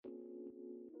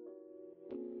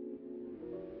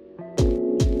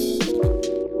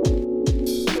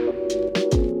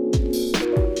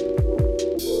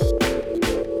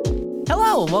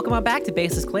and welcome on back to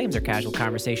Baseless Claims, our casual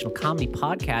conversational comedy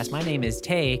podcast. My name is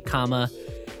Tay, the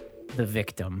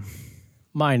victim.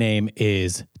 My name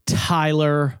is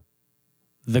Tyler,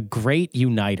 the Great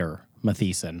Uniter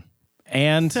Matheson.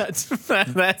 And That's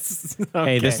okay.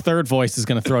 Hey, this third voice is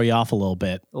going to throw you off a little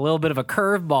bit. A little bit of a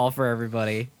curveball for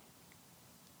everybody.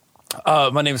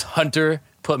 My name's Hunter.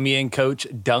 Put me in, Coach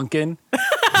Duncan.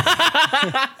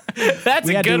 That's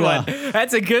a good one.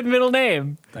 That's a good middle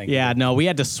name. Thank you. Yeah, no, we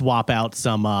had to swap out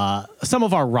some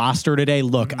of our roster today.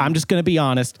 Look, I'm just going to be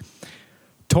honest.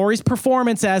 Tori's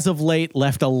performance as of late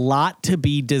left a lot to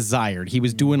be desired. He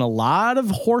was doing a lot of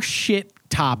horse shit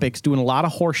topics, doing a lot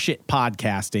of horse shit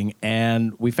podcasting,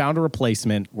 and we found a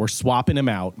replacement. We're swapping him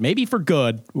out, maybe for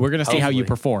good. We're going to see how you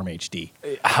perform, HD.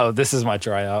 Oh, this is my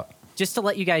tryout. Just to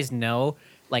let you guys know,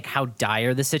 like, how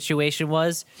dire the situation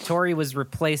was, Tori was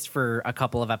replaced for a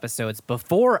couple of episodes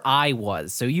before I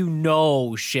was, so you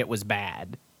know shit was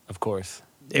bad. Of course.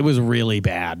 It was really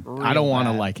bad. I don't want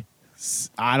to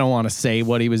I don't want to say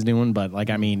what he was doing, but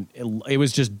it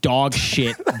was just dog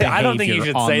shit behavior. I don't think you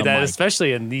should say that, mic.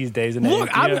 especially in these days and age.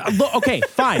 Look, okay,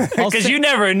 fine. Because you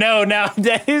never know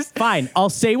nowadays. Fine, I'll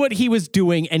say what he was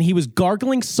doing, and he was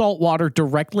gargling salt water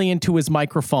directly into his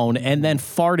microphone and then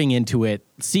farting into it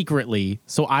secretly,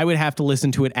 so I would have to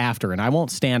listen to it after, and I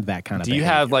won't stand that kind of Do you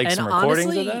behavior. have, And some recordings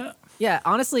honestly, of that? Yeah,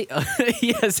 honestly,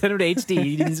 yeah, send it to HD.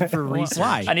 He needs it for research.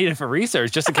 Why? I need it for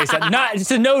research, just in case.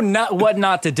 To know what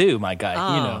not to do, my guy.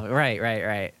 Oh, You know.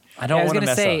 right. I don't I was want to gonna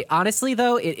mess say, up. honestly,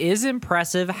 though, it is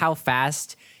impressive how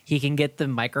fast he can get the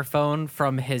microphone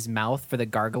from his mouth for the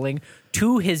gargling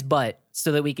to his butt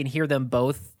so that we can hear them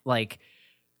both, like,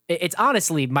 it's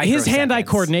honestly microseconds. His hand-eye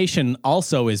coordination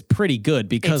also is pretty good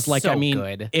because, It's so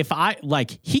good. if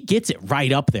he gets it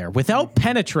right up there without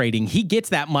penetrating, he gets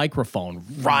that microphone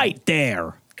right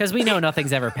there. Because we know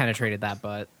nothing's ever penetrated that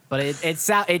butt, but it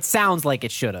sounds like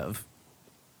it should have.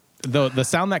 The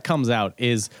sound that comes out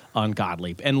is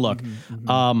ungodly. And look,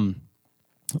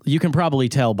 you can probably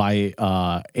tell by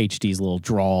HD's little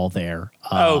drawl there.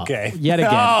 Okay. Yet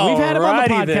again, we've had him on the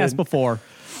Alrighty podcast then. before.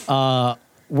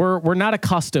 We're not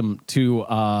accustomed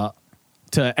to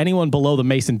anyone below the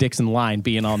Mason-Dixon line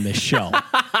being on this show.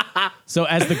 So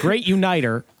as the Great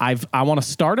Uniter, I want to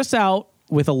start us out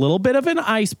with a little bit of an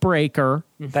icebreaker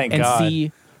Thank and God.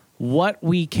 see what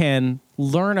we can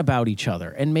learn about each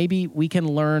other. And maybe we can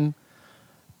learn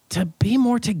to be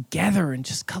more together and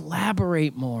just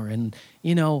collaborate more and,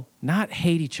 not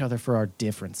hate each other for our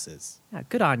differences. Yeah,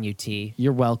 good on you, T.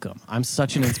 You're welcome. I'm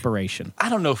such an inspiration. I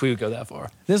don't know if we would go that far.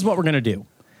 This is what we're going to do.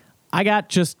 I got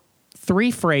just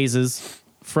 3 phrases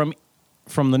from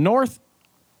the North,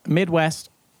 Midwest,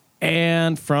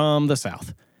 and from the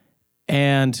South.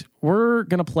 And we're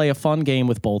going to play a fun game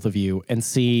with both of you and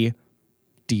see,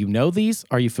 do you know these?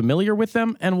 Are you familiar with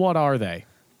them? And what are they?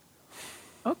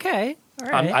 Okay. All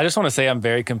right. I just want to say I'm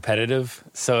very competitive.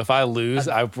 So if I lose,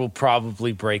 I will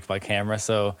probably break my camera.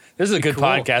 So this is a good Cool.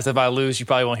 podcast. If I lose, you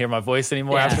probably won't hear my voice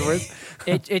anymore Yeah. afterwards.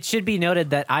 It should be noted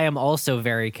that I am also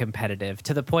very competitive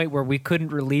to the point where we couldn't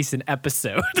release an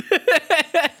episode.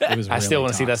 It was I still really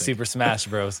want to see that toxic. Super Smash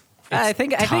Bros. I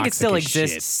think it toxic still as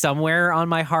exists shit. somewhere on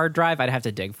my hard drive. I'd have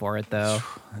to dig for it though.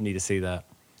 I need to see that.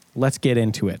 Let's get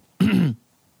into it.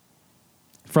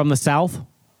 From the South,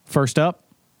 first up,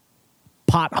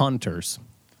 pot hunters.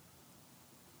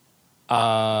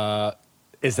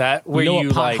 Is that where You know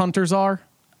what pot like hunters are?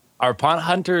 are pot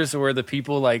hunters where the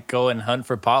people like go and hunt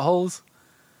for potholes?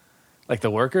 Like the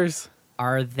workers?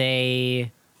 Are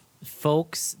they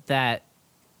folks that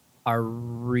are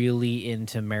really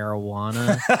into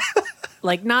marijuana?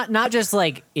 Like not just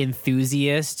like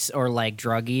enthusiasts or like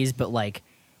druggies, but like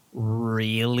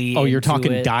really Oh, you're into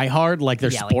talking it. diehard? Like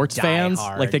they're Yeah, like sports fans?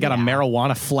 diehard, Like they got a yeah.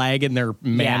 marijuana flag in their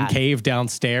man Yeah. cave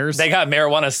downstairs? They got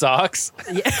marijuana socks.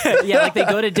 Yeah, like they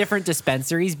go to different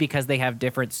dispensaries because they have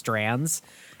different strands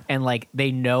and like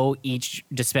they know each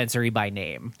dispensary by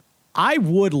name. I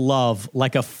would love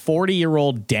like a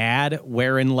 40-year-old dad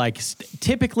wearing like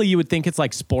typically you would think it's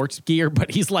like sports gear,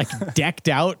 but he's like decked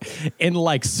out in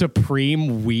like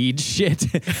Supreme weed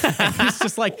shit. And he's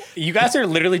just like, You guys are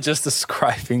literally just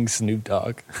describing Snoop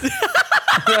Dogg.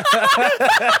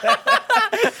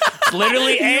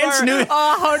 Literally, and Snoop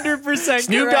 100%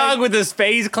 Snoop Dogg with his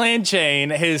FaZe Clan chain,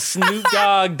 his Snoop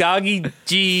Dogg Doggy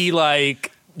G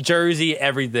like jersey,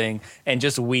 everything, and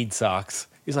just weed socks.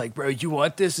 He's like, bro, you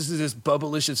want this? This is this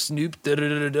bubblicious Snoop. Da da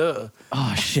da da.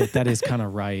 oh shit, that is kind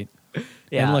of right.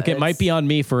 Yeah, And look, it might it's- be on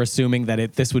me for assuming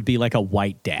that this would be like a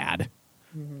white dad.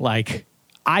 Like,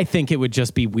 I think it would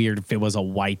just be weird if it was a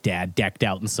white dad decked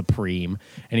out in Supreme.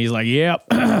 And he's like, yep,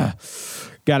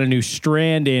 got Got a new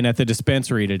strand in at the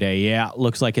dispensary today. Yeah,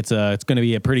 looks like it's going to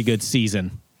be a pretty good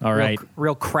season. All right.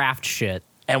 Real craft shit.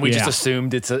 And we just Yeah.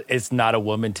 assumed it's not a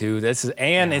woman too. It's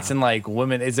in like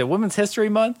women. Is it Women's History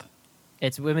Month?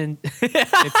 It's women. It's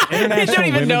I International don't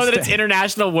even know Women's that it's Day.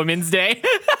 International Women's Day.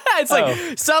 It's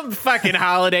like some fucking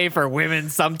holiday for women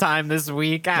sometime this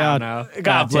week. I don't know.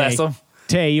 God bless them.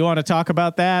 Tay, you want to talk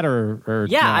about that or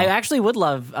Yeah, no? I actually would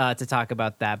love to talk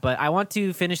about that, but I want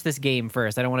to finish this game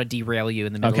first. I don't want to derail you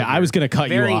in the middle. Okay, of I your was going to cut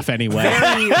very- you off anyway.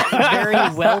 very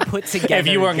well put together. If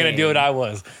you weren't going to do game. it, I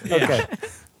was. Okay.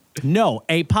 No,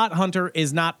 a pot hunter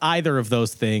is not either of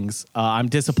those things. I'm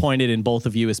disappointed in both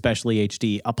of you, especially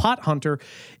HD. A pot hunter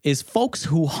is folks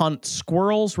who hunt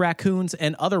squirrels, raccoons,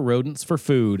 and other rodents for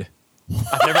food.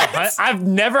 I've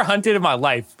never hunted in my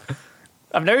life.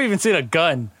 I've never even seen a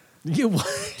gun. You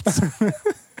what?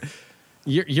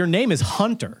 Your name is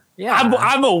Hunter. Yeah,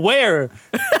 I'm aware.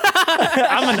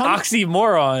 I'm an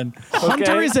oxymoron.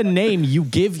 Hunter okay? is a name you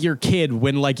give your kid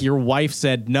when, like, your wife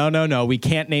said, no, we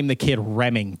can't name the kid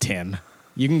Remington.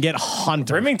 You can get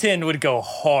Hunter. Remington would go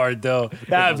hard though.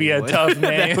 That'd be a tough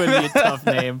name. that would be a tough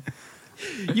name.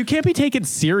 You can't be taken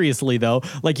seriously, though.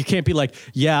 Like, you can't be like,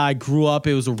 yeah, I grew up.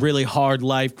 It was a really hard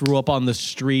life. Grew up on the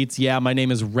streets. Yeah, my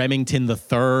name is Remington the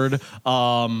Third.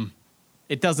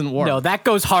 It doesn't work. No, that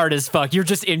goes hard as fuck. You're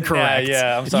just incorrect.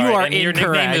 Yeah, I'm sorry. You are and your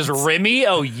incorrect. nickname is Remy?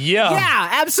 Oh, yeah. Yeah,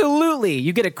 absolutely.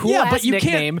 You get a cool Yeah, ass but you can't-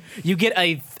 nickname. You get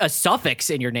a suffix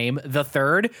in your name, the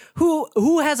Third.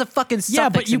 Who has a fucking suffix Yeah,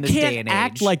 but you in this day can't and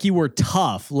act age? like you were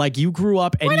tough. Like, you grew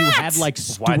up and you not? had, like,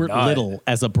 Why Stuart not? Little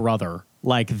as a brother.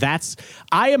 Like, that's,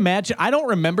 I imagine, I don't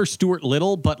remember Stuart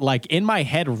Little, but, like, in my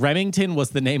head, Remington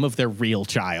was the name of their real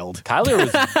child. Tyler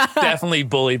was definitely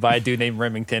bullied by a dude named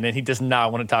Remington, and he does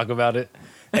not want to talk about it.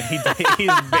 And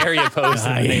he's very opposed to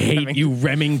the I name hate Remington. you,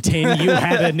 Remington. You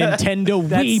had a Nintendo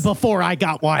Wii before I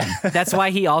got one. That's why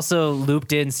he also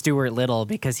looped in Stuart Little,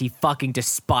 because he fucking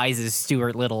despises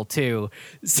Stuart Little too.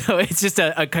 So it's just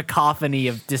a cacophony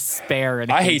of despair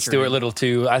and I hate hatred. Stuart Little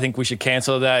too. I think we should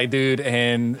cancel that dude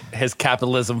and his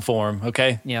capitalism form.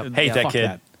 Okay. Yep. Hate Yeah. that Fuck kid.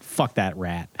 that. Fuck that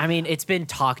rat. I mean, it's been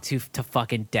talked to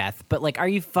fucking death, but like, are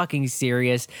you fucking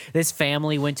serious? This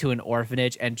family went to an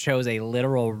orphanage and chose a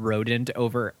literal rodent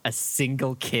over a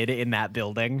single kid in that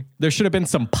building. There should have been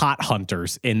some pot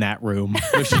hunters in that room.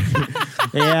 Yeah,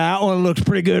 that one looks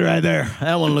pretty good right there.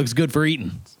 That one looks good for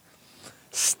eating.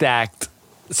 Stacked.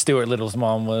 Stuart Little's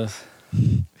mom was.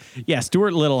 Yeah,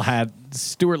 Stuart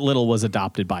Little was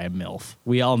adopted by a MILF.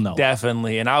 We all know.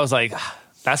 Definitely. And I was like,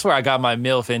 that's where I got my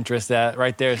MILF interest at.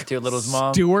 Right there, Stuart Little's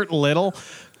mom. Stuart Little.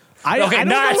 I Okay, don't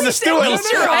not know the Stuart.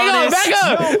 you're Hang on, honest. back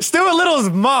up. Stuart Little's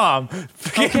mom.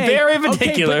 Very okay,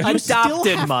 particular. but you still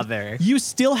Adopted have- mother. You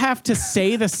still have to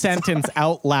say the sentence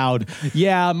out loud.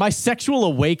 Yeah, my sexual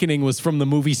awakening was from the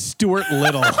movie Stuart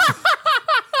Little.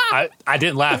 I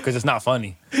didn't laugh because it's not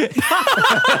funny.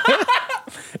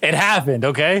 It happened,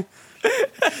 okay?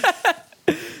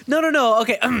 No.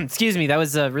 Okay, excuse me. That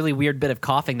was a really weird bit of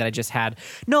coughing that I just had.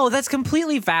 No, that's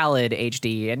completely valid,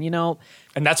 HD. And you know,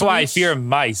 And that's why I fear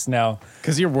mice now.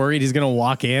 Because you're worried he's going to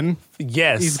walk in.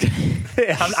 Yes.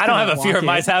 I don't have a fear of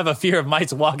mice. I have a fear of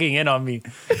mice walking in on me.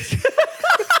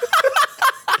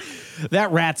 That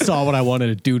rat saw what I wanted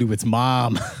to do to its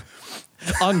mom.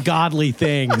 Ungodly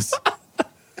things.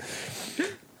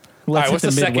 Let's what's hit the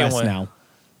the second Midwest one? now.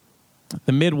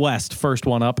 The Midwest, first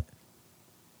one up.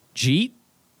 Jeet.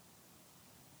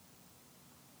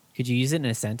 could you use it in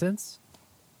a sentence,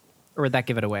 or would that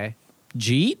give it away?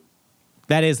 Jeet?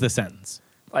 That is the sentence.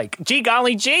 Like, gee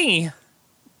golly gee.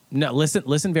 No,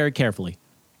 listen very carefully.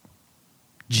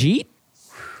 Jeet?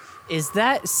 Is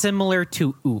that similar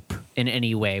to oop in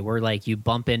any way, where like you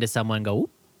bump into someone and go, oop?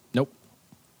 Nope.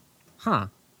 Huh?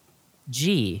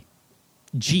 G.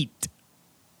 Jeet.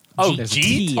 Oh, There's a jeet?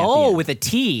 T at the Oh, end. with a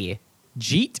T.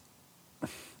 Jeet?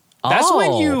 That's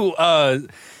Oh.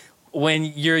 when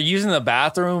you're using the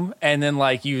bathroom and then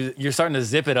like you're starting to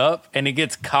zip it up and it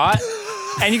gets caught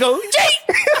and you go,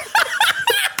 gee!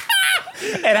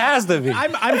 It has to be.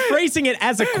 I'm phrasing it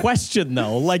as a question,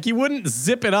 though. Like, you wouldn't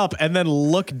zip it up and then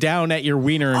look down at your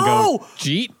wiener and Oh! go,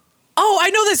 Jeet? Oh, I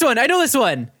know this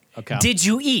one. Okay. Did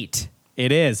you eat?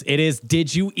 It is.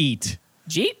 Did you eat?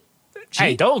 Jeet?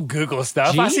 Hey, don't Google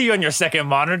stuff. I Gee? see you on your second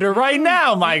monitor right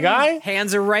now, my guy.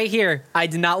 Hands are right here. I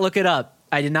did not look it up.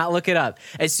 As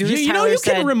soon as You know Tyler you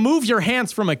said, can remove your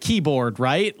hands from a keyboard,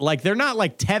 right? Like, they're not,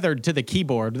 like, tethered to the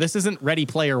keyboard. This isn't Ready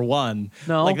Player One.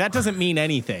 No. Like, that doesn't mean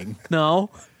anything. no.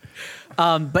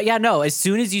 But yeah, no, as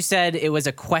soon as you said it was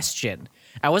a question,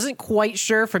 I wasn't quite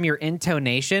sure from your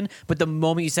intonation, but the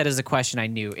moment you said it was a question, I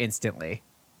knew instantly.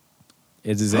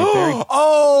 It is a very.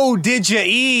 Oh, did you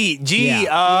eat? Gee.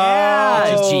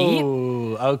 Yeah,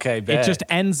 Oh. Okay, bet. It just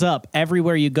ends up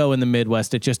everywhere you go in the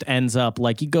Midwest. It just ends up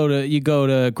like you go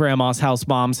to grandma's house,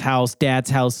 mom's house, dad's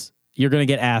house. You're gonna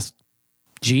get asked,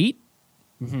 Jeet?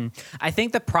 I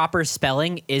think the proper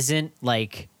spelling isn't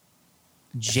like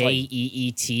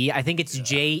Jeet. I think it's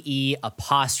JE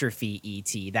apostrophe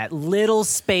ET. That little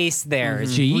space there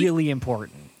is Jeet? really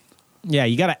important. Yeah,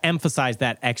 you got to emphasize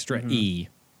that extra E.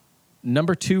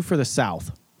 Number 2 for the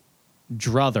South,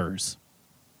 druthers.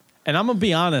 And I'm gonna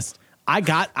be honest. I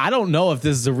don't know if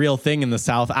this is a real thing in the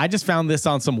South. I just found this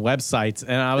on some websites,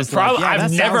 and I was probably. like, yeah,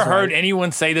 I've that never sounds heard right.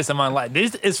 anyone say this in my life.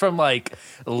 This is from like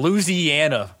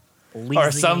Louisiana.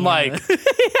 Or some like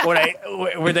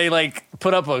where they like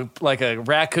put up a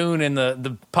raccoon in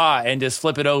the pot and just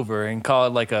flip it over and call it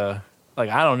like I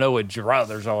don't know what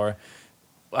druthers are.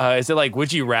 Is it like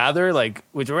would you rather? Like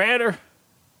would you rather?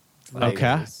 Like,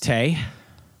 Okay,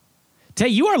 Tay,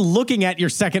 you are looking at your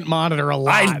second monitor a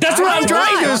lot. that's what I'm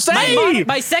trying to say.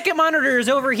 My second monitor is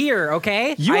over here.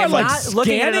 Okay, You I are, am like, not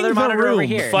looking at scanning another the monitor over room.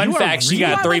 here. Fun You are fact: she You got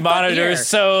have 3 my phone- monitors. here.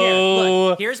 So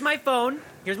Look, here's my phone.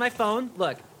 Here's my phone.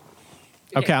 Look.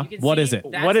 Okay, you can what see is it?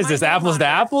 that's what is my this? main Apples to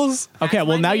monitor. apples? Okay, That's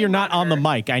well my now main you're not on the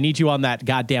monitor. mic. I need you on that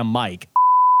goddamn mic.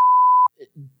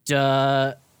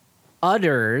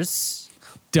 Udders.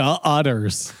 Duh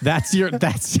utters. That's your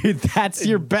best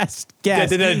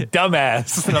guess.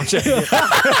 Dumbass. And I'm just,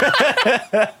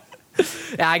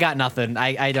 Yeah, I got nothing.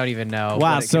 I don't even know.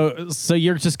 Wow, what it could- so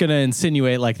you're just gonna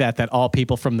insinuate like that all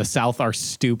people from the South are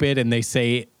stupid and they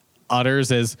say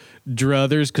utters as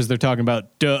druthers because they're talking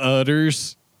about duh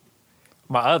utters.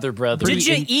 my other brother. Did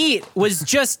you eat was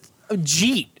just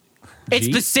Jeet. It's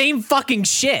Jeet? the same fucking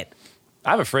shit.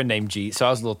 I have a friend named G, so I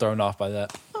was a little thrown off by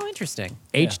that. Oh, interesting.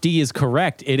 HD is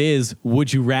correct. It is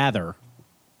would you rather.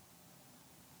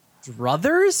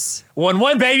 Druthers?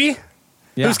 1-1, baby.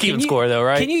 Yeah. Who's keeping score though,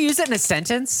 right? Can you use it in a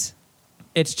sentence?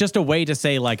 It's just a way to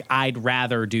say like I'd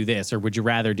rather do this or would you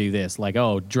rather do this? Like,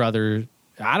 oh, druther.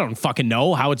 I don't fucking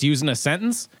know how it's used in a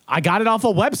sentence. I got it off a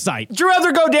website. Would you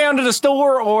rather go down to the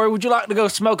store or would you like to go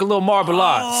smoke a little Marble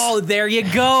Lots? Oh, there you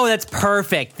go. That's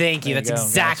perfect. Thank you. There you That's go.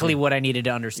 exactly Gotcha. what I needed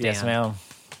to understand. Yes, ma'am.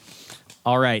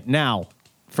 All right, now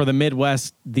for the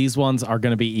Midwest, these ones are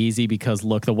going to be easy because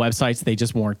look, the websites they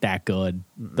just weren't that good.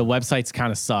 The websites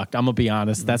kind of sucked. I'm gonna be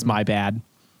honest. That's my bad.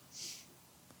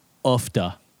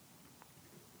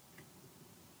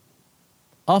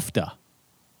 Ufta.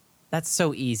 That's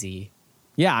so easy.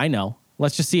 Yeah, I know.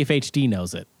 Let's just see if HD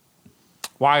knows it.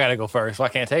 Why I gotta go first? Why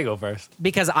can't Tay go first?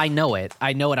 Because I know it.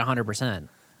 I know it 100%.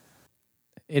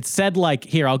 It said like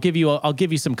here. I'll give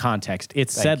you some context.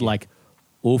 It said you. like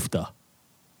Ufta.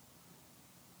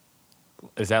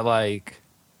 Is that like,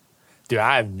 dude?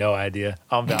 I have no idea.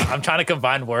 I'm trying to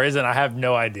combine words and I have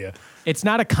no idea. It's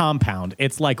not a compound.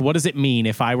 It's like what does it mean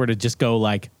if I were to just go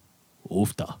like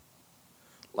Ufta?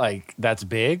 Like that's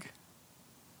big.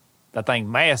 That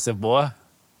thing massive, boy.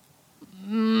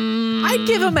 I'd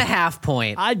give him a half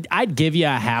point. I'd give you a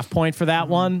half point for that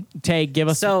one. Tay, give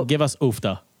us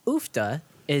Ufta. Oofta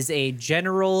is a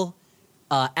general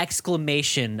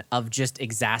exclamation of just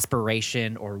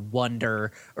exasperation or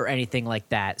wonder or anything like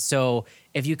that. So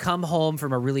if you come home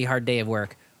from a really hard day of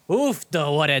work,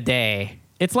 oofta, what a day.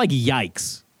 It's like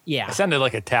yikes. Yeah. It sounded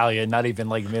like Italian, not even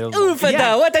like middle. Oofta,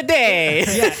 Yeah. what a day.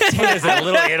 What is it,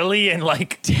 Little Italy and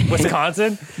like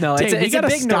Wisconsin? No, it's, Tay, a, it's a gotta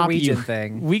big stop Norwegian you.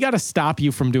 thing. We got to stop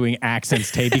you from doing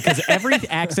accents, Tay, because every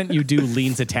accent you do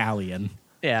leans Italian.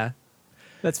 Yeah.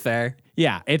 That's fair.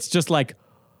 Yeah, it's just like,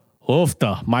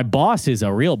 Ufta, my boss is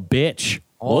a real bitch.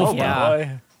 Oh, Ufta. yeah.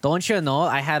 boy. Don't you know?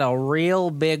 I had a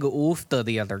real big oofta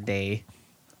the other day.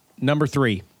 Number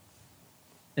 3,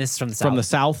 This is from the south. from the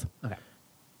South, Okay.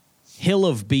 hill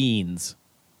of beans.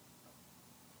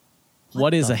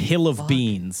 What is the a hill of fuck?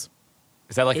 beans?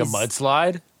 Is that like a Is-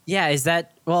 mudslide? Yeah, is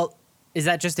that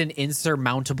just an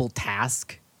insurmountable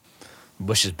task?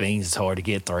 Bush's beans is hard to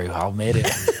get through. I'll admit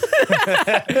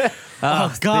it.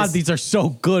 Oh, God, this- these are so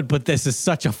good, but this is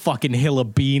such a fucking hill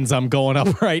of beans I'm going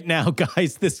up right now,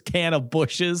 guys. This can of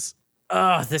Bushes.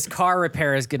 Oh, this car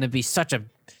repair is going to be such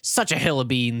a hill of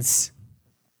beans.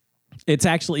 It's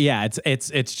actually, yeah,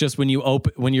 it's just when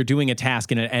you're doing a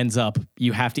task and it ends up,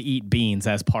 you have to eat beans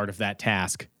as part of that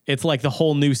task. It's like the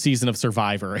whole new season of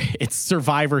Survivor. It's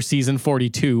Survivor season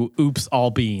 42. Oops, all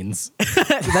beans.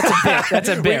 That's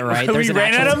a bit, right? There's We an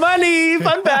ran actual- out of money.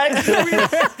 Fun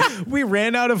fact. We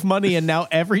ran out of money, and now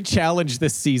every challenge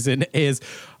this season is,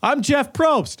 I'm Jeff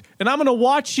Probst, and I'm going to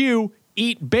watch you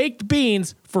eat baked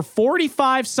beans for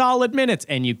 45 solid minutes,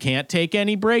 and you can't take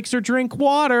any breaks or drink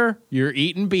water. You're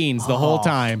eating beans the whole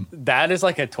time. That is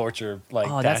like a torture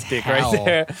that's tactic hell. right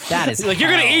there. That is like, you're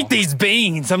gonna hell. eat these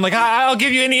beans. I'm like, I'll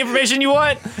give you any information you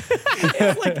want.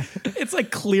 It's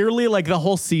like clearly like the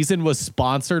whole season was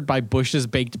sponsored by Bush's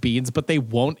Baked Beans, but they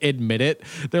won't admit it.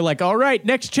 They're like, all right,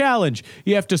 next challenge.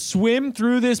 You have to swim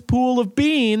through this pool of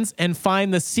beans and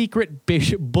find the secret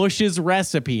Bush's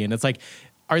recipe. And it's like,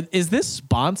 is this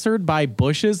sponsored by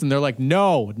Bush's? And they're like,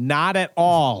 no, not at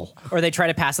all. Or they try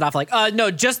to pass it off like, no,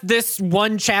 just this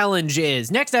one challenge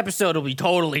is. Next episode will be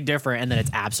totally different, and then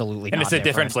it's absolutely And not it's a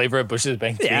different flavor of Bush's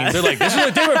baked Yeah. beans. They're like, this is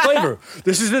a different flavor.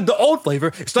 This is the old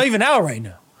flavor. It's not even out right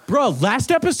now. Bro,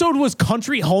 last episode was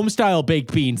country home style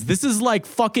baked beans. This is like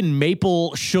fucking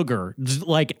maple sugar.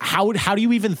 Like, how do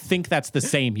you even think that's the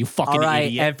same, you fucking All right,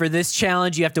 idiot? and for this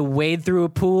challenge, you have to wade through a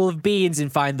pool of beans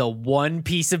and find the one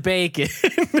piece of bacon.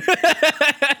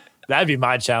 That'd be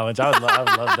my challenge. I would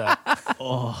love that.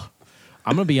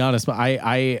 I'm gonna be honest, but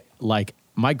I like,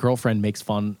 my girlfriend makes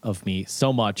fun of me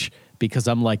so much because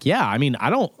I'm like, yeah, I mean, I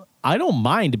don't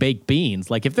mind baked beans.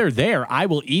 Like, if they're there, I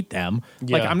will eat them.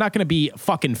 Like, Yeah. I'm not gonna be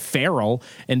fucking feral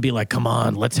and be like, come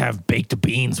on, let's have baked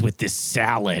beans with this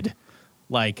salad.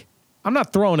 Like, I'm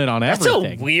not throwing it on That's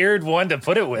everything. a weird one to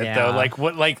put it with, Yeah. though. Like,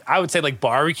 what? Like, I would say like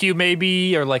barbecue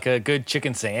maybe, or like a good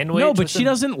chicken sandwich. No, but with she some-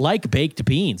 doesn't like baked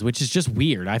beans, which is just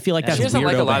weird. I feel like that's She doesn't weirdo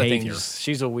like a lot behavior. of things.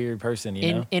 She's a weird person,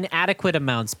 you know. In inadequate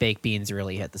amounts, baked beans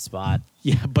really hit the spot.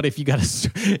 Yeah, but if you gotta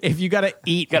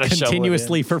eat Gotta shovel it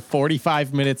continuously in. for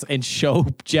 45 minutes and show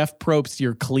Jeff Probst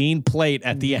your clean plate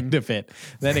at the end of it,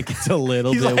 then it gets a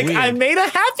little He's bit like, weird. I made a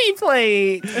happy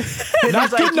plate. Not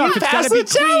good enough. It's Pass gotta be the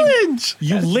clean. challenge.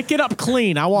 You lick it up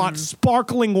clean. I want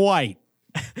sparkling white.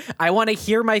 I want to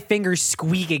hear my fingers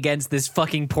squeak against this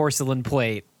fucking porcelain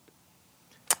plate.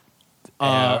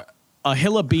 A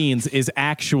hill of beans is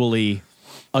actually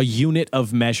a unit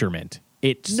of measurement.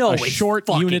 It's No, a it's short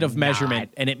fucking unit of measurement,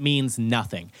 not. and it means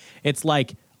nothing. It's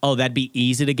like, oh, that'd be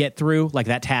easy to get through. Like,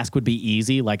 that task would be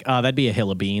easy. Like, oh, that'd be a hill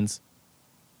of beans.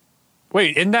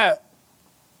 Wait, isn't that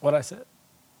what I said?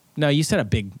 No, you said a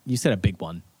big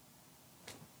one.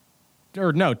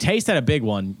 Or no, Tay said a big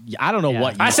one. I don't know Yeah.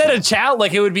 what you I said a challenge.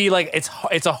 Like, it would be like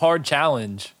it's a hard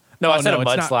challenge. No, I said no, a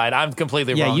it's not. mudslide. I'm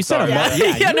completely Yeah, wrong. you said Sorry. a mud.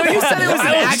 Yeah, Yeah, no, you said it was an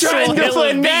I was actual trying to hill of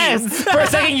finesse. beans. For a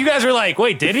second, you guys were like,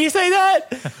 wait, did he say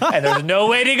that? And there's no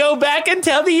way to go back and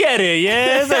tell the edit.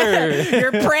 Yes, sir.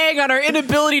 You're preying on our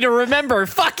inability to remember.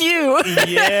 Fuck you.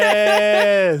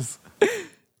 Yes.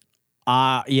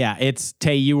 Yeah, it's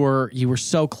Tay. You were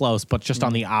so close, but just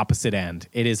on the opposite end.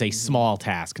 It is a small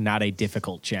task, not a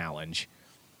difficult challenge.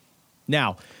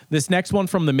 Now, this next one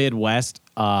from the Midwest,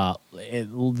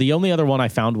 the only other one I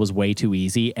found was way too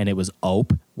easy, and it was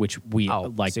OPE, which we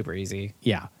like. super easy.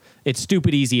 Yeah, it's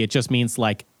stupid easy. It just means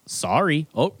like, sorry.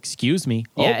 Oh, excuse me.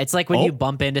 Yeah, Oh, it's like when oh. you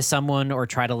bump into someone or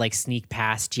try to like sneak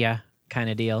past you kind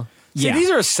of deal. See, Yeah. these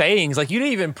are sayings. Like, you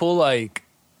didn't even pull like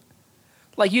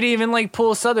you didn't even like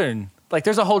pull Southern. Like,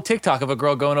 there's a whole TikTok of a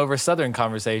girl going over Southern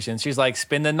conversations. She's like,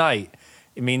 spend the night.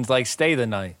 It means like stay the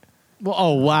night. Well,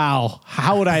 oh wow!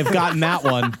 How would I have gotten that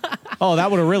one? Oh, that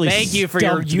would have really. Thank you for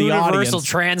your stumped the universal audience.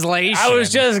 translation. I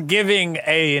was just giving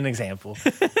an example.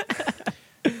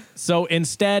 So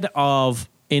instead of,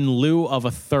 in lieu of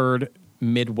a third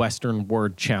Midwestern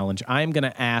word challenge, I'm going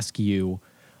to ask you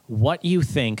what you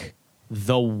think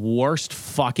the worst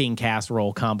fucking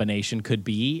casserole combination could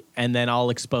be, and then I'll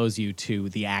expose you to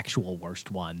the actual worst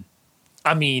one.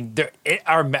 I mean,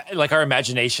 our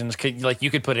imaginations could, like,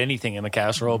 you could put anything in the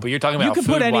casserole, but you're talking about You can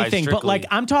put food-wise anything, but like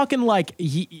strictly. I'm talking like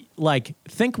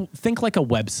think like a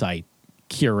website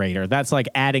curator that's like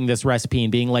adding this recipe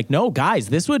and being like, no, guys,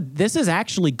 this is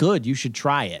actually good. You should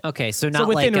try it. Okay, so So not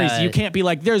within like reason, you can't be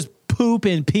like, there's poop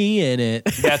and pee in it.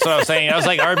 That's what I was saying. I was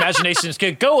like, our imaginations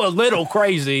could go a little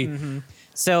crazy.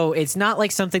 So it's not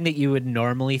like something that you would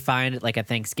normally find at like a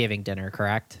Thanksgiving dinner,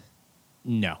 correct?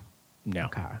 No.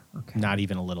 Okay. Not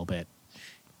even a little bit.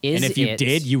 Is And if you it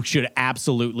did, you should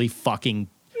absolutely fucking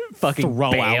throw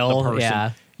out bail, the person.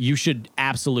 yeah. You should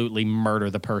absolutely murder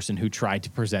the person who tried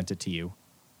to present it to you.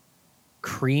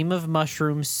 cream of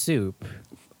mushroom soup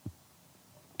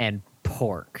and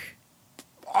pork?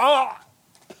 Oh,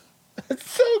 that's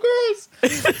so gross.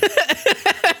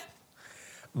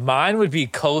 Mine would be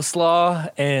coleslaw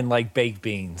and like baked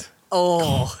beans.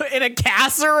 Oh, in a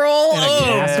casserole?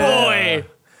 casserole. Boy.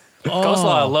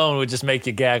 Coleslaw alone would just make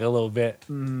you gag a little bit.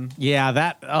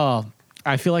 Yeah,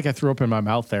 I feel like I threw up in my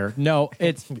mouth there. No,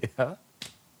 it's Yeah.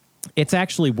 it's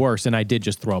actually worse, and I did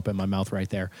just throw up in my mouth right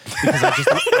there because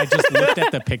I just looked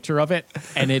at the picture of it,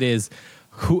 and it is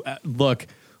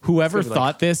whoever It's gonna be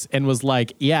thought this and was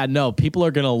like, yeah, no, people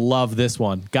are gonna love this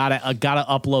one. Gotta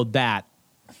upload that.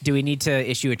 Do we need to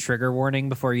issue a trigger warning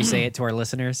before you say it to our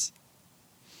listeners?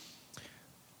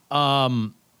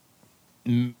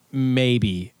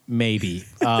 Maybe,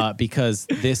 because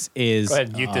this is Go ahead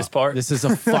and mute this part. This is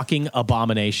a fucking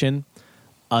abomination.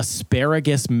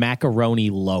 Asparagus macaroni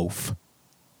loaf.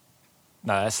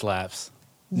 Nah, that slaps.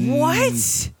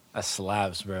 What? That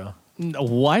slaps, bro.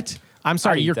 What? I'm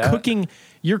sorry. eat You're that. cooking.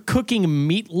 You're cooking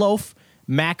meatloaf,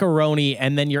 macaroni,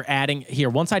 and then you're adding here.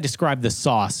 Once I describe the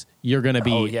sauce, you're gonna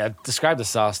be. Oh yeah, describe the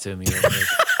sauce to me.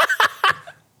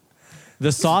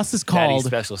 The sauce is Daddy called.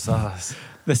 special sauce.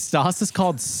 The sauce is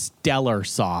called Stellar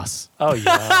sauce. Oh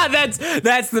yeah.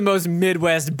 That's the most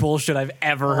Midwest bullshit I've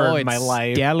ever heard in my it's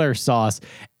life. Stellar sauce,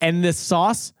 and the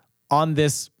sauce on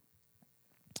this,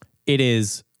 it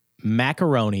is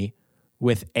macaroni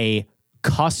with a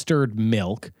custard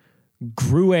milk,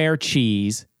 Gruyere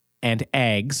cheese, and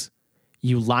eggs.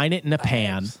 You line it in a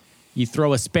pan. You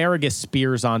throw asparagus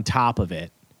spears on top of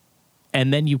it,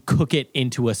 and then you cook it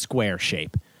into a square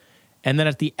shape. And then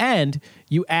at the end,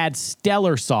 you add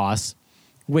Stellar sauce,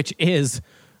 which is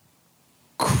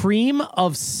cream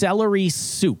of celery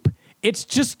soup. It's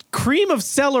just cream of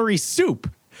celery soup.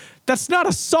 That's not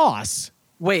a sauce.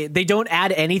 Wait, they don't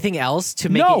add anything else to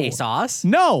make No. it a sauce?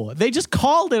 No, they just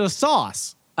called it a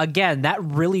sauce. Again, that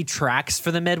really tracks for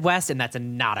the Midwest, and that's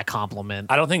not a compliment.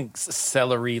 I don't think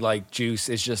celery like juice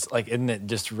is just like, isn't it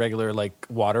just regular like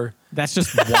water? That's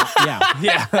just yeah.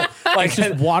 Yeah. Like It's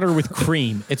just water with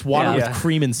cream. It's water Yeah. with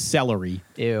cream and celery.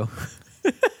 Ew.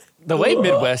 the way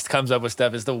Midwest comes up with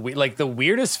stuff is the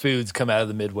weirdest foods come out of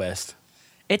the Midwest.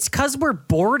 It's because we're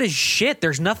bored as shit.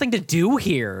 There's nothing to do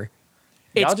here.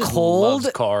 Y'all It's just cold. loves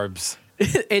carbs.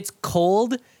 It's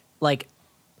cold like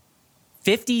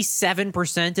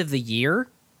 57% of the year.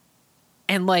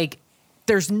 And like,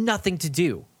 there's nothing to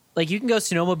do. Like, you can go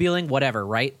snowmobiling, whatever,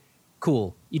 right?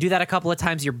 Cool. You do that a couple of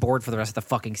times, you're bored for the rest of the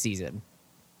fucking season.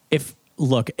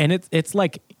 Look, and it's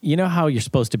like, you know how you're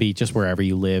supposed to be just wherever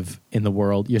you live in the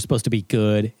world. You're supposed to be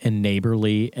good and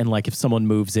neighborly, and like if someone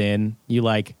moves in, you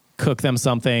like cook them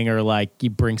something or like you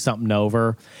bring something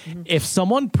over. If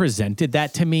someone presented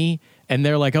that to me and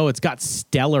they're like, "Oh, it's got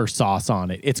Stellar sauce on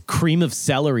it. It's cream of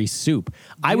celery soup."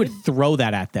 I would throw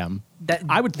that at them.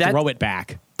 I would throw it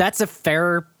back. That's a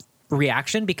fair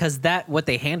reaction because what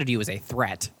they handed you is a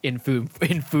threat in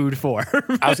food form.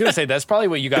 I was gonna say that's probably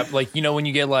what you got. Like, you know, when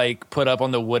you get like put up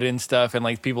on the wooden stuff and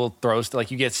like people throw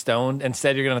like you get stoned.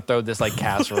 Instead, you're gonna throw this like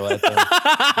casserole at them,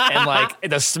 and like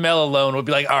the smell alone would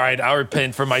be like, "All right, I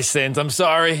repent for my sins. I'm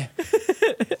sorry.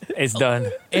 It's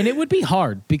done." And it would be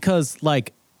hard because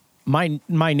like my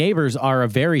neighbors are a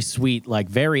very sweet, like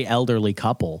very elderly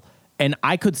couple. And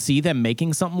I could see them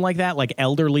making something like that, like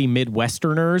elderly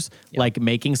Midwesterners, like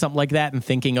making something like that and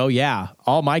thinking, "Oh yeah,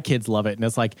 all my kids love it." And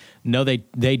it's like, no,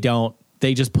 they don't.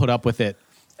 They just put up with it.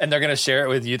 And they're gonna share it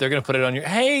with you. They're gonna put it on your.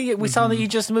 Hey, we saw that you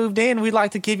just moved in. We'd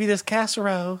like to give you this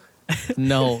casserole.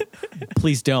 No,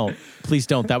 please don't. Please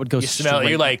don't. That would go You smell it. straight.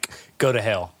 You're like, go to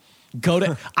hell.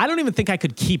 I don't even think I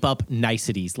could keep up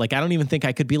niceties. Like, I don't even think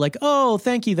I could be like, "Oh,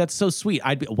 thank you. That's so sweet."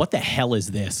 I'd be, "What the hell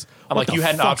is this?" I'm What like, the you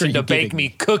had an fuck are option you to bake giving me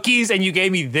cookies and you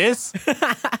gave me this.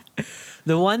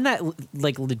 The one that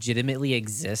like legitimately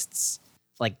exists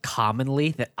like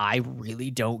commonly that I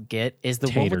really don't get is the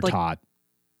one Tater with like, tot.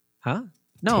 huh?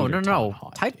 No, Tater tot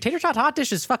hot dish. Tater tot hot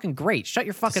dish is fucking great. Shut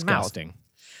your fucking mouth. Disgusting.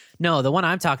 No, the one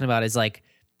I'm talking about is like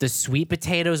the sweet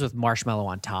potatoes with marshmallow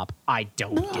on top. I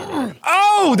don't get it.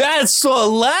 Oh, that's so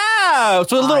loud.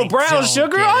 With a little I brown don't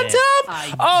sugar get on it. top?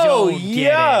 I Oh, don't get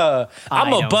yeah. it. I I'm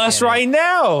a don't bust get it. right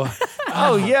now.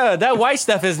 Oh, yeah. That white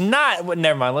stuff is not. Well,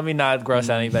 never mind. Let me not gross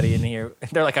out anybody in here.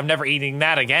 They're like, I'm never eating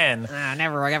that again.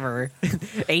 Never, ever.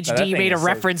 HD thing made a is so-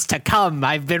 reference to cum.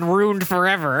 I've been ruined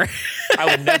forever. I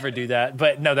would never do that.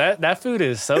 But no, that food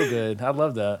is so good. I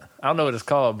love that. I don't know what it's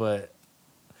called, but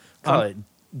call it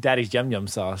Daddy's Yum Yum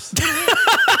sauce.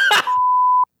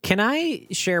 Can I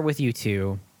share with you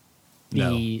two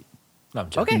the No, I'm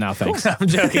joking. Okay. No, thanks. I'm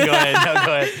joking. Go ahead. No,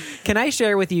 go ahead. Can I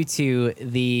share with you two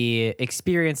the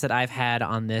experience that I've had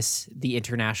on the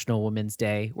International Women's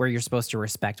Day, where you're supposed to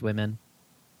respect women?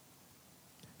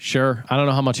 Sure. I don't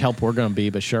know how much help we're going to be,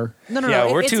 but sure. No.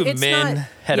 Yeah, we're it's two not- men,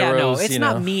 Yeah, no, heteros, it's you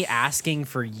not know. me asking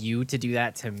for you to do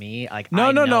that to me. Like, No,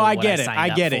 I no, know I what get it. signed I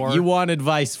up get it. for. You want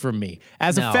advice from me.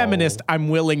 As a No. feminist, I'm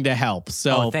willing to help.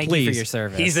 So Oh, thank please. you for your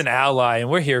service. He's an ally,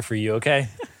 and we're here for you, okay?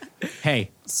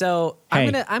 Hey. So Hey,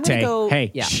 I'm gonna Tay, go.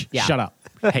 Hey, yeah, shh, yeah. shut up.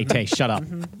 Hey, Tay, shut up.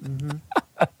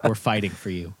 We're fighting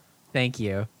for you. Thank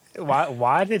you.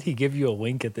 Why did he give you a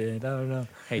wink at the end? I don't know.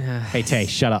 Hey, Tay,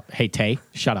 shut up. Hey, Tay,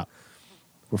 shut up.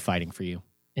 We're fighting for you.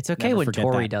 It's okay Never when forget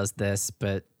Tori that. does this,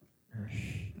 but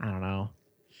I don't know.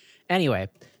 Anyway,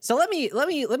 so let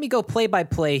me go play by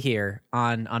play here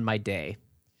on my day.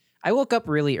 I woke up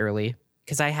really early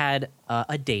because I had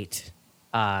a date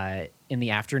in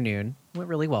the afternoon. Went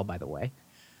really well, by the way.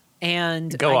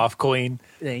 And Go off, queen.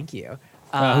 Thank you.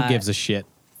 Who gives a shit?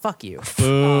 Fuck you.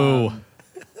 Boo.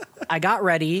 I got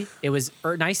ready. It was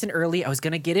nice and early. I was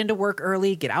going to get into work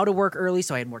early, get out of work early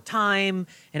so I had more time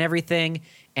and everything.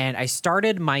 And I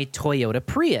started my Toyota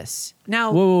Prius.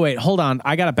 Now, Wait. Hold on.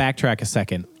 I got to backtrack a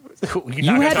second.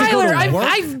 You had to go Tyler, to work?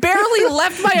 I've barely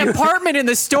left my apartment in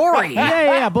the story.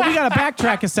 Yeah. But we got to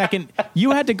backtrack a second.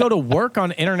 You had to go to work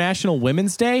on International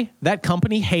Women's Day? That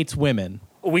company hates women.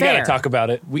 We got Fair. to talk about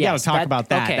it. We got to talk about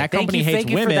that. Okay, that company hates thank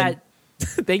you women. For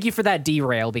that, thank you for that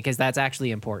derail because that's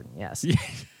actually important. Yes.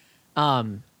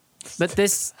 But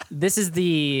this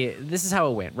is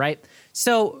how it went, right?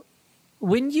 So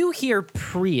when you hear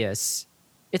Prius,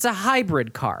 it's a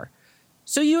hybrid car.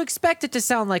 So you expect it to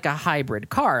sound like a hybrid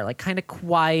car, like kind of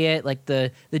quiet, like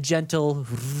the gentle,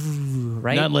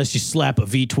 right? Not unless you slap a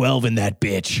V12 in that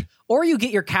bitch. Or you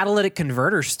get your catalytic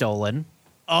converter stolen.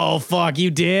 Oh, fuck,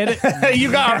 you did? How do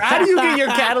you get your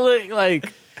catalytic,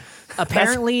 like...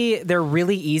 Apparently, they're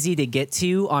really easy to get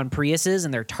to on Priuses,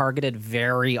 and they're targeted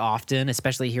very often,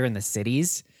 especially here in the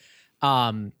cities.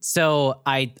 So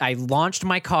I launched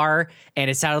my car, and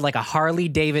it sounded like a Harley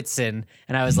Davidson,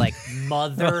 and I was like,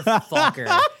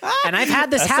 motherfucker. And I've had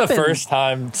this That's happen. the first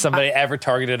time somebody ever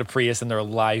targeted a Prius in their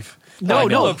life. No, Like,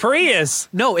 no. a Prius.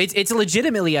 No, it's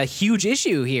legitimately a huge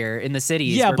issue here in the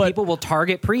cities Yeah, where but people will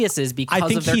target Priuses because I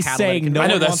think of their he's catalytic saying no I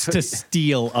know one that's- wants to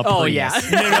steal a Prius. Oh, yeah.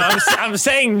 No, I'm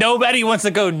saying nobody wants to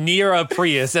go near a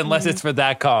Prius unless it's for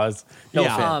that cause. No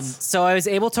Yeah. offense. So I was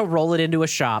able to roll it into a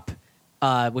shop,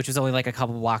 which was only like a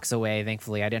couple blocks away.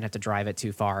 Thankfully, I didn't have to drive it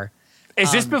too far.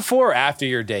 Is this before or after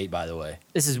your date, by the way?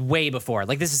 This is way before.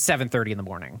 Like this is 7:30 in the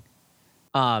morning.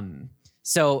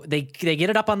 So they get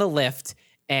it up on the lift,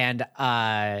 and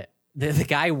the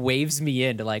guy waves me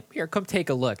in to like, here, come take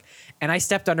a look. And I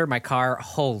stepped under my car.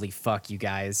 Holy fuck, you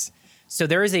guys. So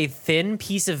there is a thin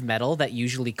piece of metal that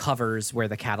usually covers where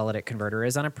the catalytic converter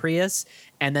is on a Prius,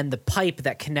 and then the pipe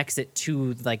that connects it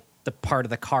to like the part of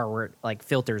the car where it like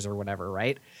filters or whatever,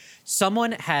 right?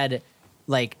 Someone had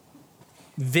like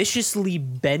viciously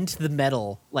bent the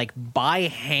metal like by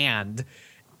hand.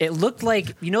 It looked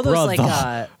like, you know, those Bruh,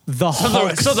 like the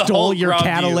Hulk so the stole Hulk your robbed you.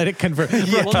 catalytic converter.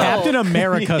 Well, Captain no.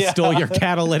 America stole your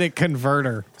catalytic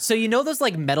converter. so you know those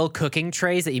like metal cooking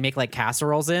trays that you make like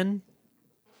casseroles in?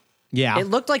 Yeah. It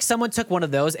looked like someone took one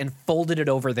of those and folded it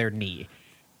over their knee.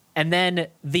 And then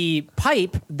the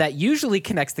pipe that usually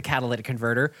connects the catalytic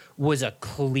converter was a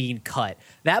clean cut.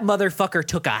 That motherfucker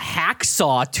took a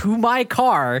hacksaw to my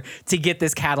car to get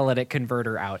this catalytic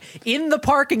converter out in the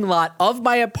parking lot of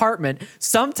my apartment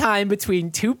sometime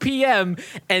between 2 p.m.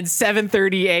 and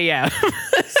 7:30 a.m.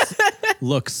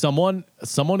 Look, someone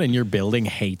in your building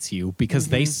hates you because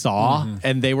they saw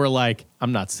and they were like,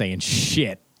 I'm not saying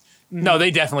shit. No,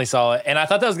 they definitely saw it. And I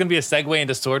thought that was going to be a segue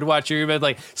into Sword Watcher. But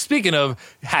like, speaking of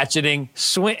hatcheting,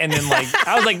 and then like,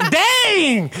 I was like,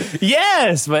 dang,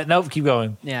 yes. But nope, keep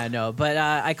going. Yeah, no, but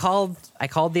I called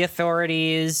the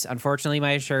authorities. Unfortunately,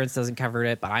 my insurance doesn't cover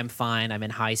it, but I'm fine. I'm in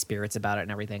high spirits about it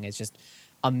and everything. It's just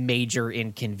a major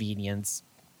inconvenience,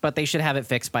 but they should have it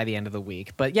fixed by the end of the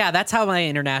week. But yeah, that's how my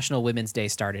International Women's Day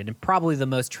started, and probably the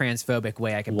most transphobic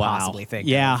way I could possibly think.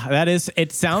 Yeah, that is.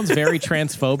 It sounds very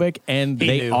transphobic, and He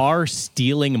they knew. are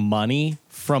stealing money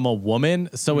from a woman.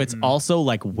 So it's also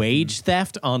like wage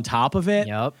theft on top of it.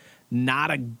 Yep.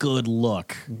 Not a good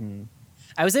look.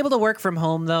 I was able to work from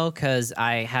home though because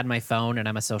I had my phone and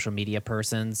I'm a social media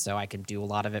person, so I can do a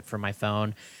lot of it from my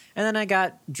phone. And then I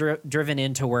got driven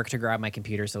into work to grab my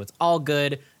computer, so it's all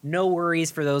good. No worries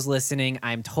for those listening.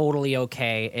 I'm totally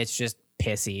okay. It's just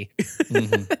pissy.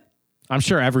 I'm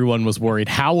sure everyone was worried.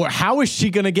 How is she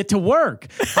gonna get to work?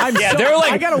 Yeah, they were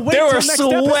like, I gotta wait they till were next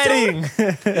episode? sweating.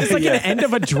 It's like an end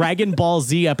of a Dragon Ball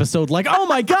Z episode. Like, oh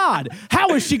my god, how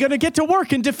is she gonna get to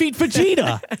work and defeat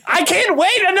Vegeta? I can't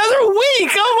wait another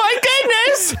week. Oh my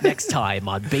goodness. Next time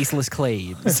on Baseless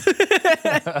Claims.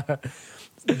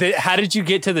 How did you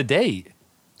get to the date?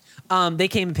 They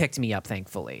came and picked me up,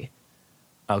 thankfully.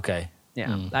 Okay.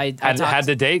 Yeah. I How'd talked-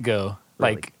 the date go?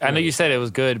 Really- Like, I know really- you said it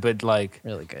was good, but like,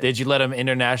 Really good. did you let them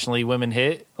internationally women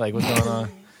hit? Like, what's going on?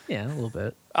 Yeah, a little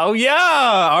bit. Oh,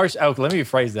 yeah. Let me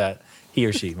rephrase that. He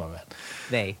or she, my man.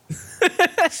 They.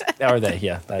 Or they,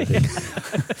 yeah. I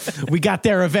think. We got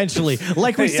there eventually.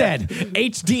 Like we Yeah. said,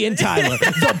 HD and Tyler,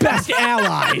 the best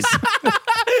allies.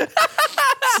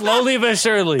 Slowly but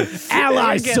surely.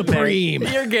 Allies You're getting there. supreme.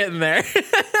 You're getting there.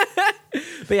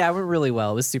 But yeah, it went really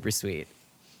well. It was super sweet.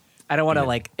 I don't want to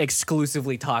like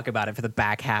exclusively talk about it for the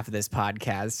back half of this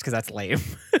podcast because that's lame.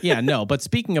 Yeah, no. But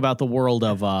speaking about the world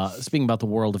of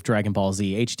Dragon Ball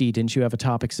Z, HD, didn't you have a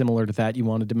topic similar to that you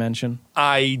wanted to mention?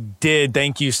 I did.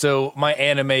 Thank you. So my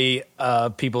anime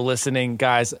people listening,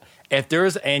 guys, if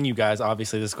there's, and you guys,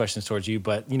 obviously this question is towards you,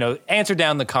 but answer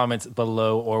down in the comments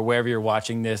below or wherever you're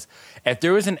watching this. If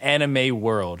there was an anime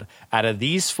world out of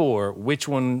these four, which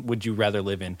one would you rather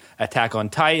live in? Attack on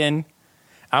Titan.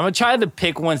 I'm gonna try to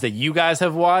pick ones that you guys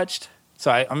have watched.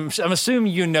 So I'm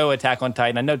assuming you know Attack on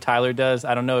Titan. I know Tyler does.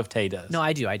 I don't know if Tay does. No,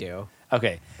 I do.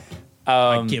 Okay.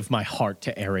 I give my heart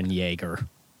to Eren Yeager.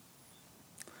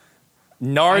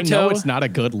 Naruto. I know it's not a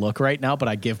good look right now, but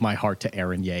I give my heart to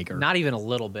Eren Yeager. Not even a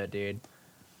little bit, dude.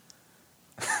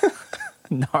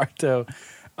 Naruto.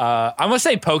 I'm gonna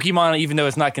say Pokemon, even though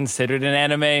it's not considered an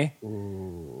anime.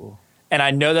 Ooh. And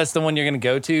I know that's the one you're gonna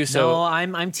go to. So no,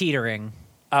 I'm teetering.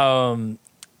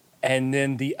 And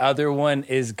then the other one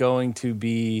is going to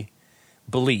be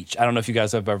Bleach. I don't know if you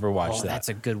guys have ever watched that. That's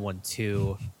a good one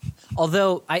too.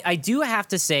 Although I do have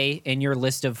to say, in your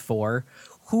list of four,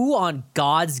 who on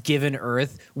God's given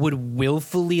earth would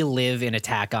willfully live in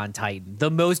Attack on Titan?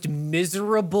 The most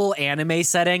miserable anime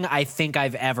setting I think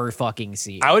I've ever fucking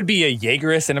seen. I would be a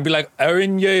Jaegerist and I'd be like,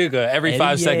 Eren Yeager, every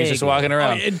 5 seconds just walking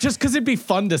around. Just because it'd be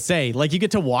fun to say. Like, you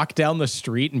get to walk down the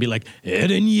street and be like,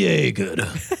 Eren Yeager.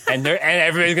 and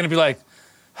everybody's going to be like,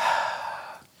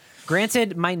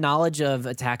 Granted, my knowledge of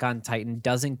Attack on Titan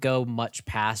doesn't go much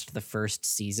past the first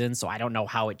season, so I don't know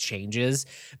how it changes.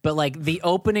 But like the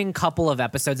opening couple of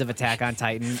episodes of Attack on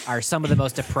Titan are some of the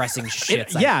most depressing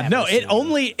shits. It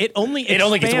only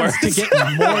gets worse to get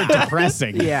more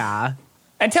depressing. Yeah.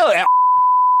 Until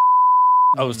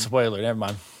oh, spoiler, never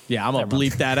mind. Yeah, I'm gonna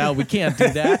bleep that out. We can't do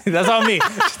that. That's on me.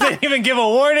 Didn't even give a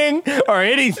warning or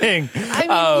anything. I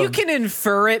mean, you can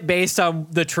infer it based on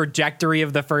the trajectory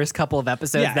of the first couple of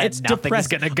episodes that nothing's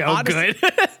going to go Honestly,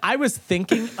 good. I was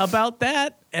thinking about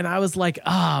that, and I was like,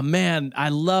 oh, man, I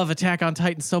love Attack on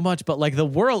Titan so much, but like the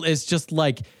world is just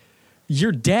like,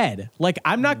 you're dead. Like,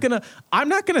 I'm not gonna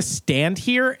stand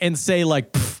here and say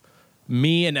like,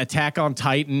 me and Attack on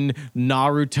Titan,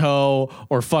 Naruto,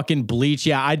 or fucking Bleach.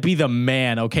 Yeah, I'd be the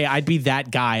man, okay? I'd be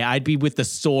that guy. I'd be with the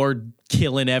sword,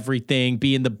 killing everything,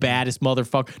 being the baddest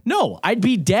motherfucker. No, I'd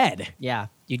be dead. Yeah.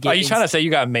 Are you trying to say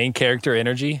you got main character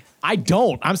energy? I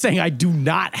don't. I'm saying I do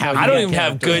not have. I don't even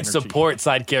have good support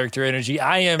side character energy.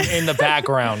 I am in the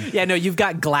background. Yeah, no, you've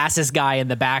got glasses guy in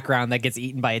the background that gets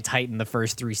eaten by a Titan the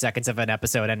first 3 seconds of an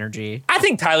episode energy. I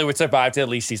think Tyler would survive to at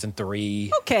least season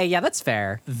 3. Okay, yeah, that's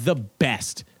fair. The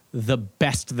best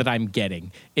that I'm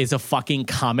getting is a fucking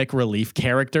comic relief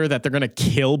character that they're going to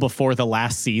kill before the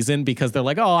last season because they're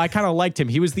like, oh, I kind of liked him.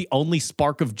 He was the only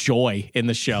spark of joy in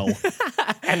the show.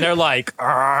 And they're like,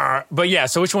 argh. But yeah,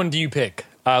 so which one do you pick?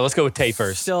 Let's go with Tay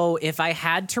first. So if I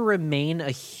had to remain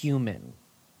a human,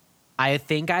 I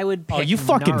think I would pick Oh, you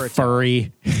fucking Naruto.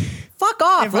 furry. Fuck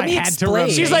off. If Let I me had to explain.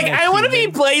 remain She's like, I want to be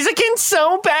Blaziken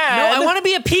so No, bad. I want to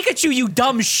be a Pikachu, you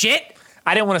dumb shit.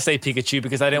 I didn't want to say Pikachu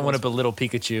because I didn't want to belittle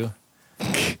Pikachu.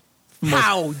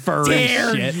 How furry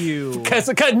dare shit. you? Cause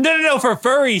no, for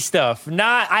furry stuff.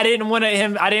 I didn't want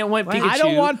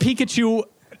Pikachu.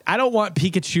 I don't want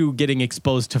Pikachu getting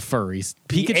exposed to furries.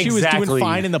 Pikachu is doing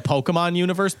fine in the Pokemon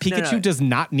universe. Pikachu does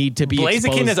not need to be Blaziken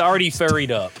exposed. is already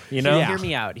furried up, you know? Yeah.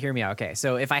 Hear me out. Okay,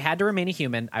 so if I had to remain a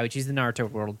human, I would choose the Naruto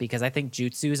world because I think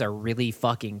jutsus are really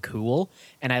fucking cool,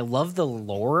 and I love the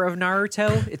lore of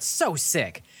Naruto. It's so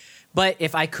sick. But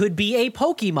if I could be a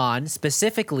Pokemon,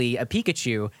 specifically a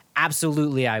Pikachu,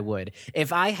 absolutely I would.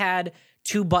 If I had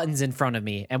 2 buttons in front of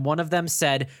me and one of them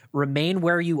said, remain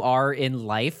where you are in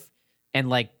life and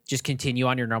like just continue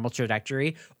on your normal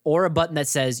trajectory, or a button that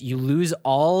says you lose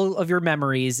all of your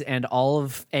memories and all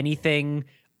of anything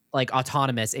like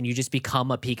autonomous and you just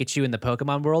become a Pikachu in the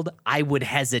Pokemon world, I would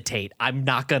hesitate. I'm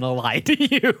not going to lie to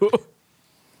you.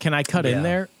 Can I cut in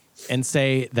there and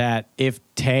say that if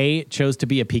Tay chose to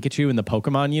be a Pikachu in the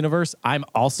Pokemon universe, I'm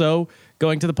also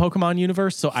going to the Pokemon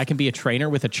universe so I can be a trainer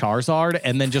with a Charizard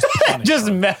and then just punish Just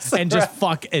her mess and just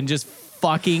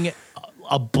fucking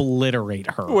obliterate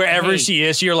her. Wherever she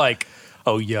is, you're like,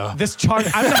 oh yeah. This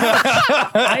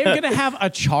I am gonna have a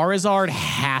Charizard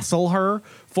hassle her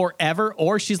forever,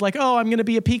 or she's like, oh, I'm gonna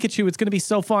be a Pikachu. It's gonna be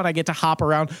so fun. I get to hop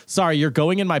around. Sorry, you're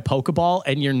going in my Pokeball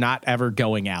and you're not ever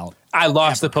going out. I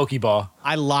lost the Pokeball.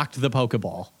 I locked the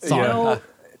Pokeball. Sorry. Yeah. No,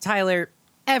 Tyler,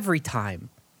 every time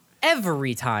we have a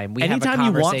Anytime you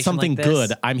conversation want something like this,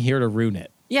 good, I'm here to ruin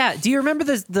it. Yeah. Do you remember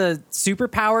the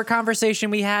superpower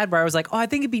conversation we had where I was like, oh, I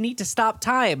think it'd be neat to stop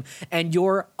time. And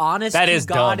your honest That to is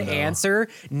God dumb, though. answer,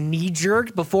 knee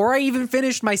jerked before I even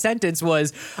finished my sentence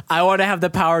was, I want to have the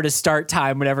power to start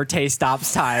time whenever Tay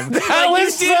stops time. Like,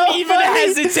 was you didn't so even funny.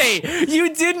 hesitate.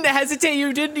 You didn't hesitate.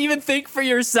 You didn't even think for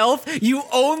yourself. You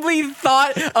only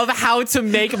thought of how to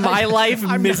make my life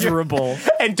miserable.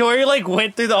 And Tori like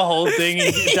went through the whole thing,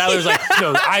 and Tyler's like,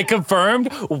 "No, I confirmed.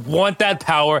 Want that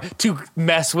power to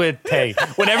mess with Tay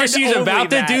whenever she's only about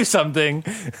to that. do something."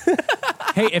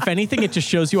 Hey, if anything, it just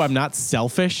shows you I'm not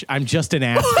selfish. I'm just an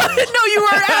asshole. No, you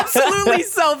are absolutely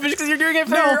selfish because you're doing it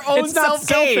for your own it's not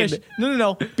self-gain. selfish.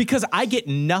 No. Because I get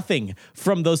nothing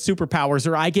from those superpowers,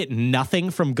 or I get nothing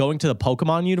from going to the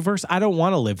Pokemon universe. I don't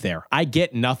want to live there. I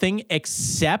get nothing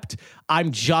except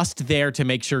I'm just there to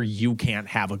make sure you can't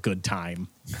have a good time.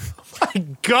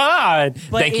 God,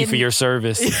 But thank you in- for your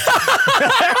service.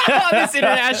 On this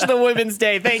International Women's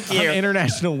Day. Thank On you.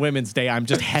 International Women's Day, I'm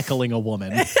just heckling a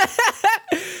woman.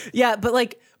 Yeah, but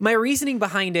like my reasoning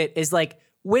behind it is like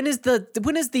when is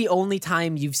the only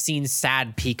time you've seen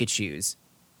sad Pikachus?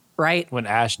 Right? When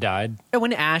Ash died,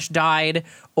 When Ash died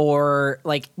or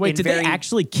like Wait, in did they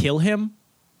actually kill him?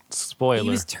 spoiler. he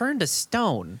was turned to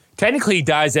stone. Technically, he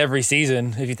dies every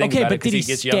season if you think Okay, about but it, because did he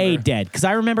gets stay younger. dead? Because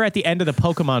I remember at the end of the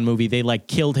Pokemon movie, they like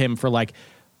killed him for like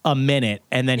a minute,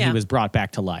 and then he Yeah. was brought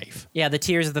back to life. Yeah, the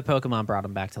tears of the Pokemon brought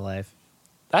him back to life.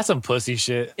 That's some pussy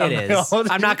shit. It is.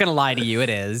 I'm not gonna lie to you, it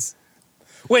is.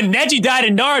 When Neji died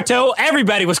in Naruto,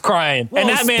 everybody was crying, and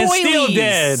that man's still Spoilies!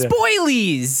 dead.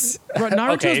 Spoilies! Bro,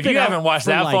 Naruto's Okay, if been you out haven't watched for,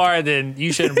 that like- far, then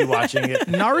you shouldn't be watching it.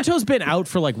 Naruto's been out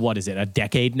for like, what is it, a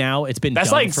decade now? It's been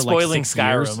That's done like for spoiling like 6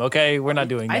 Skyrim. years. Okay, we're not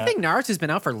doing that. I think Naruto's been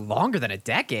out for longer than a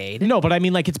decade. No, but I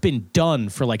mean, like, it's been done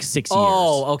for like 6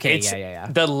 Oh, years. okay, It's yeah.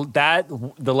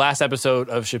 the last episode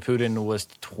of Shippuden was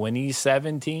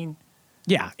 2017.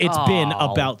 Yeah, it's been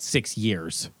Oh. about 6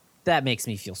 years. That makes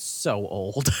me feel so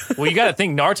old. Well, you got to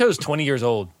think Naruto's 20 years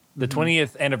old. The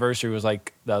 20th anniversary was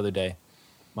like the other day,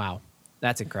 Wow,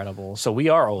 that's incredible. so we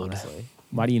are old. Honestly.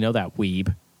 Why do you know that,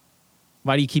 weeb?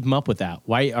 Why do you keep him up with that?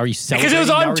 Why are you Because celebrating? it was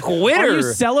on Naruto? Twitter. Are you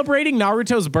celebrating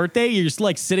Naruto's birthday? You're just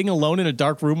like sitting alone in a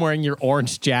dark room wearing your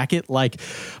orange jacket, like,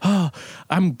 oh,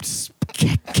 I'm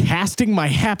casting my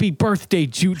happy birthday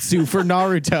jutsu for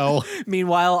Naruto.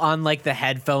 Meanwhile, on like the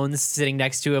headphones sitting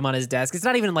next to him on his desk, it's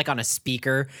not even like on a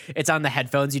speaker. It's on the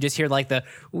headphones. You just hear like the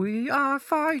 "We are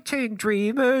fighting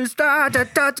dreamers." Da, da,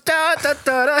 da, da, da,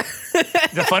 da, da.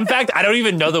 The fun fact, I don't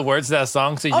even know the words to that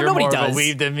song, so you're nobody more of does. a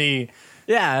weeb than me.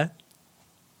 Yeah.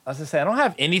 I was gonna say, I don't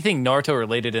have anything Naruto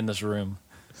related in this room.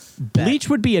 Bleach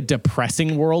would be a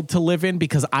depressing world to live in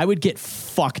because I would get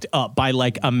fucked up by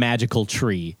like a magical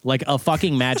tree. Like a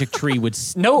fucking magic tree would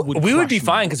No, we would crush be me.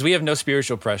 fine because we have no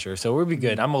spiritual pressure, so we'd be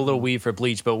good. I'm a little weeb for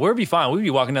Bleach, but we'd be fine. We'd be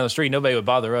walking down the street, nobody would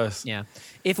bother us. Yeah.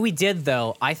 If we did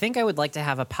though, I think I would like to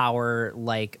have a power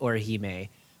like Orihime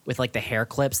with like the hair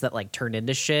clips that like turn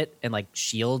into shit and like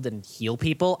shield and heal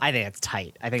people. I think that's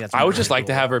tight. I think that's I would really just like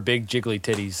to cool. have her big jiggly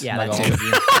titties. Yeah, like that all too. of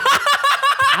you.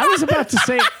 I was about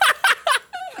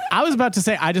to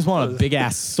say I just want a big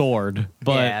ass sword,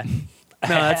 but Yeah.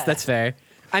 No, that's fair.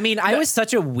 I mean, I was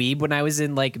such a weeb when I was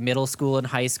in like middle school and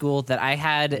high school that I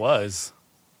had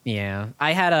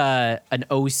I had an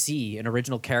OC, an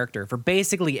original character for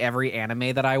basically every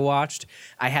anime that I watched.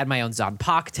 I had my own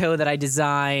Zanpakuto that I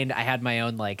designed. I had my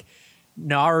own like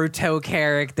Naruto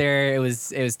character. It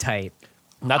was tight.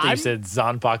 Not that you said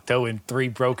Zanpakuto in 3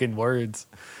 broken words.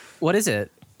 What is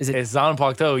it? Is it? It's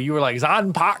Zanpakuto. You were like,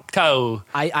 Zanpakuto.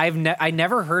 I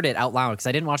never heard it out loud because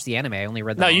I didn't watch the anime. I only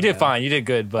read the No, you did manga. fine. You did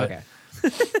good, but Okay.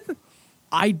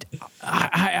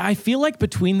 I feel like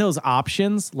between those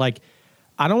options, like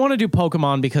I don't want to do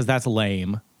Pokemon because that's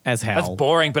lame as hell. that's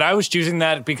boring. But I was choosing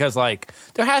that because, like,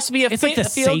 there has to be It's like the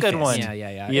feel good safest. one.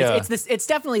 Yeah. It's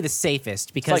definitely the safest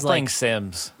It's because like playing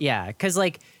Sims. yeah, because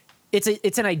like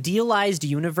it's an idealized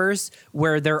universe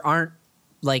where there aren't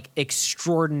like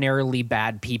extraordinarily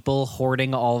bad people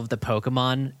hoarding all of the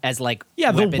Pokemon as like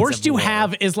Yeah, the weapons worst of you war.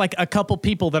 have is like a couple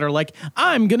people that are like,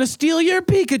 I'm gonna steal your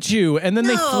Pikachu, and then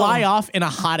they No. fly off in a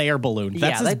hot air balloon.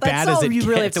 That's as bad that's as all it you gets.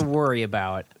 really have to worry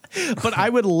about. But I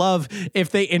would love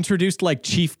if they introduced like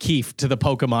Chief Keef to the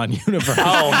Pokemon universe.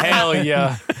 Oh, hell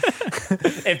yeah.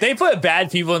 If they put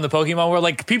bad people in the Pokemon world,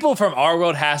 like people from our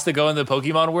world has to go in the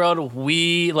Pokemon world,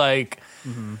 we like.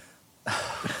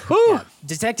 Whew.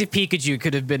 Detective Pikachu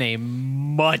could have been a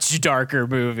much darker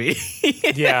movie.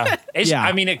 Yeah. Yeah.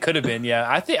 I mean, it could have been. Yeah.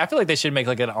 I feel like they should make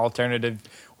like an alternative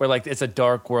where like it's a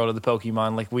dark world of the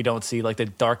Pokemon. Like we don't see like the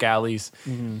dark alleys.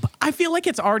 I feel like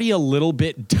it's already a little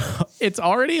bit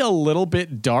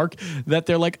dark that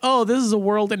they're like, oh, this is a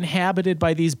world inhabited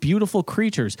by these beautiful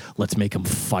creatures. Let's make them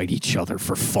fight each other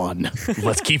for fun.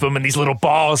 Let's keep them in these little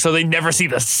balls so they never see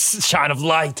the shine of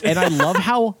light. And I love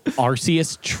how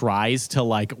Arceus tries to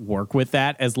like work with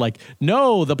that as like,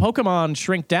 no, the Pokemon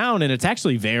shrink down and it's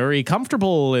actually very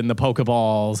comfortable in the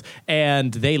Pokeballs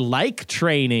and they like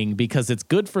training because it's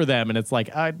good for them. And it's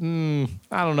like, I don't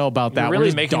know about that. You're We're really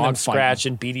just making them dog scratch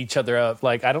and beat each other up.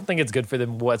 Like, I don't think it's good for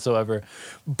them whatsoever.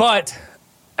 But,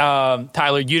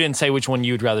 Tyler, you didn't say which one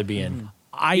you'd rather be in.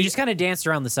 You just kind of danced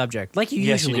around the subject like you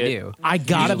Yes, you usually did. do. I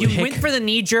gotta You pick. went for the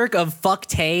knee jerk of fuck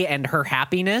Tay and her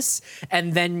happiness,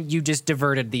 and then you just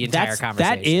diverted the entire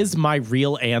conversation. That is my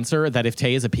real answer. That if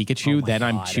Tay is a Pikachu, then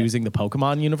I'm choosing the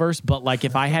Pokemon universe. But like,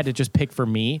 if I had to just pick for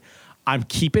me, I'm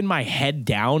keeping my head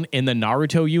down in the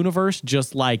Naruto universe,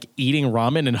 just like eating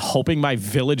ramen and hoping my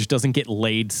village doesn't get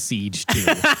laid siege to.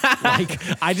 Like,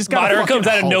 I just got. Madara comes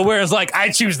out of nowhere and is like,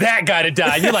 I choose that guy to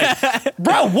die. And you're like,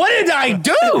 bro, what did I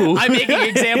do? I'm making an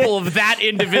example of that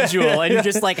individual, and you're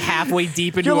just like halfway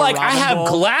deep into You're a like, ramen I have bowl.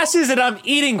 glasses and I'm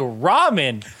eating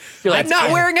ramen. You're like, I'm not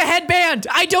wearing a headband.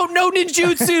 I don't know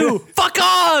ninjutsu. Fuck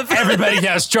off. everybody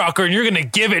has chakra and you're going to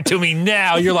give it to me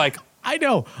now. You're like, I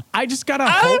know. I just gotta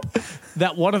hope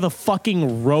that one of the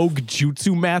fucking rogue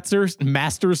jutsu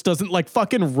masters doesn't like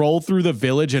fucking roll through the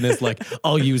village and is like,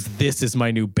 I'll use this as my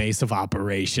new base of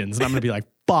operations. And I'm gonna be like,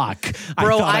 fuck.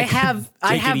 Bro, thought I could have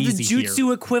take it the easy jutsu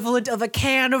here. equivalent of a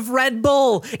can of Red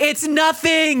Bull. It's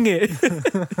nothing.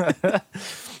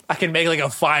 I can make like a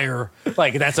fire.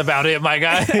 Like, that's about it, my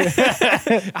guy.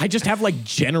 I just have like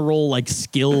general like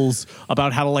skills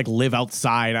about how to like live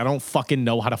outside. I don't fucking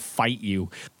know how to fight you.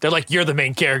 They're like, you're the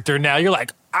main character now. You're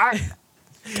like,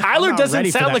 Tyler not doesn't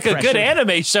ready for sound that like a good pressure.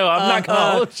 anime show. I'm not going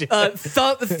to hold you.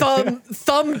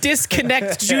 Thumb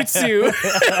disconnect jutsu.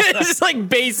 It's just like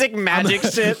basic magic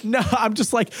shit. No, I'm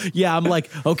just like, yeah, I'm like,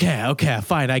 okay,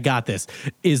 fine, I got this.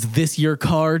 Is this your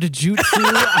card,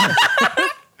 jutsu?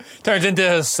 Turns into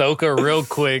Ahsoka real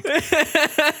quick. I'm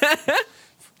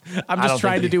I don't just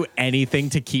trying to think do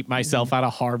anything to keep myself out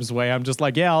of harm's way. I'm just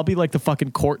like, yeah, I'll be like the fucking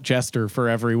court jester for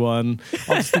everyone.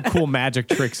 I'll just do cool magic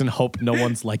tricks and hope no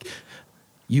one's like,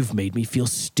 you've made me feel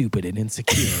stupid and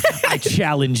insecure. I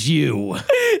challenge you.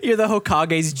 You're the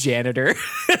Hokage's janitor.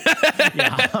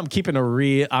 Yeah, I'm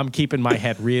keeping my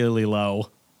head really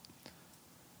low.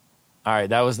 All right,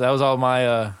 that was all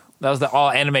my that was the all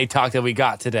anime talk that we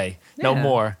got today. No Yeah.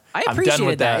 more. I I'm appreciated done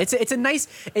with that.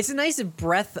 It's a nice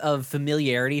breath of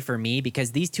familiarity for me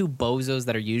because these two bozos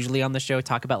that are usually on the show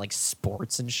talk about like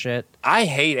sports and shit. I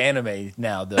hate anime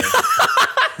now, though.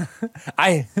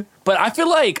 But I feel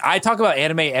like I talk about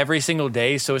anime every single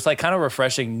day, so it's like kind of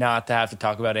refreshing not to have to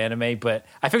talk about anime. But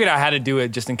I figured I had to do it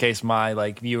just in case my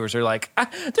like viewers are like,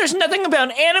 "There's nothing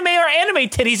about anime or anime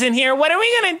titties in here. What are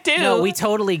we gonna do?" No, we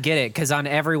totally get it because on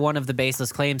every one of the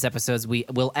Baseless Claims episodes we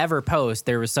will ever post,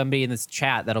 there was somebody in this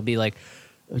chat that'll be like,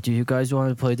 "Do you guys want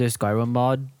to play this Skyrim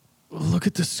mod?" Look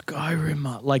at the Skyrim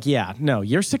mod. Like, yeah, no,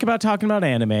 you're sick about talking about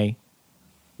anime.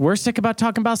 We're sick about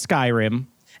talking about Skyrim.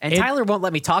 And Tyler won't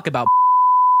let me talk about.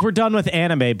 We're done with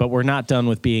anime, but we're not done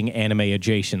with being anime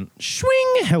adjacent. Swing!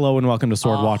 Hello and welcome to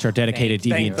Sword Watch, our dedicated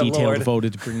thank deviant the detail Lord.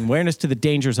 devoted to bringing awareness to the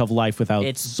dangers of life without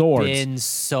It's swords. been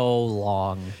so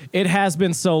long. It has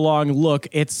been so long. Look,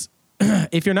 it's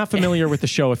if you're not familiar with the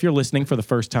show, if you're listening for the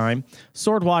first time,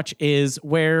 Sword Watch is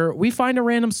where we find a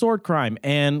random sword crime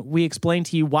and we explain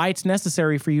to you why it's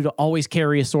necessary for you to always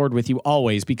carry a sword with you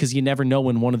always, because you never know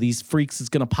when one of these freaks is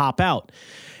going to pop out.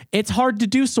 It's hard to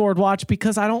do Sword Watch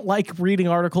because I don't like reading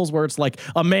articles where it's like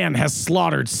a man has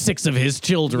slaughtered 6 of his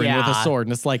children with a Yeah. sword.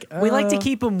 And it's like, We like to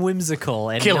keep them whimsical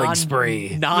and Killing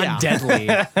spree. non-deadly.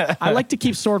 I like to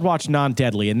keep Sword Watch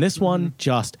non-deadly, and this one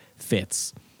just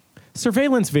fits.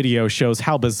 Surveillance video shows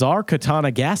how bizarre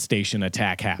Katana gas station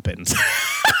attack happens.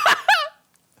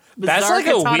 That's Bizarre like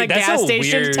a Katana weird- that's gas a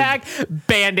station weird- attack.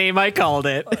 Band Aid, I called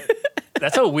it.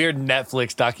 That's a weird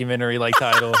Netflix documentary like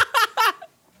title.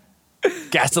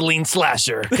 Gasoline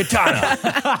slasher katana.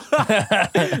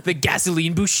 The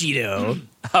gasoline Bushido.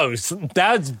 Oh,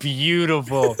 that's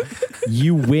beautiful.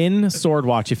 You win Sword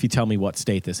Watch if you tell me what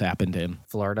state this happened in.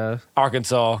 Florida.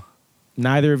 Arkansas.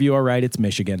 Neither of you are right. It's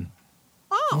Michigan.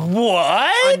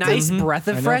 What? A nice breath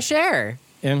of fresh air.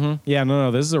 Yeah, no,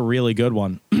 this is a really good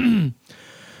one.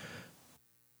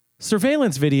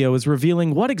 Surveillance video is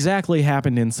revealing what exactly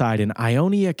happened inside an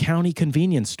Ionia County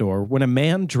convenience store when a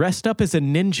man dressed up as a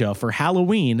ninja for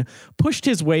Halloween pushed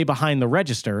his way behind the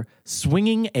register,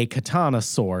 swinging a katana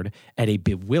sword at a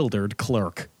bewildered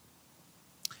clerk.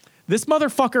 This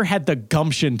motherfucker had the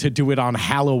gumption to do it on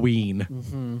Halloween.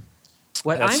 Mm-hmm.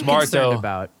 What That's I'm smart, concerned though.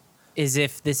 about is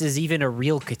if this is even a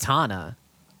real katana.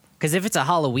 Because if it's a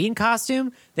Halloween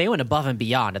costume, they went above and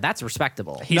beyond, and that's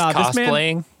respectable. He's Nah,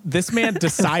 cosplaying. This man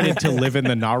decided to live in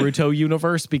the Naruto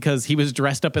universe because he was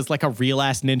dressed up as like a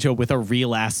real-ass ninja with a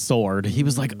real-ass sword. He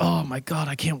was like, oh my god,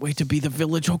 I can't wait to be the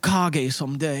village Hokage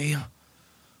someday.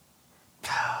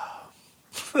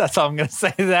 That's all I'm gonna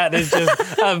say. That is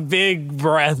just a big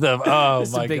breath of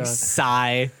Just my a big god.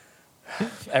 sigh.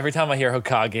 Every time I hear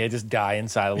Hokage, I just die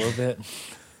inside a little bit.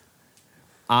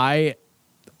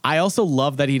 I also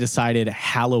love that he decided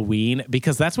Halloween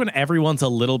because that's when everyone's a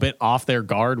little bit off their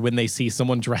guard when they see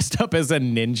someone dressed up as a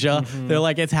ninja. They're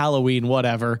like, it's Halloween,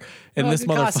 whatever. And this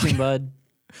Good costume, motherfucker, bud.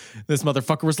 this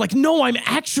motherfucker was like, no, I'm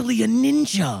actually a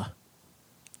ninja.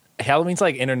 Halloween's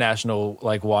like international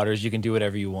like waters. You can do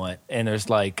whatever you want, and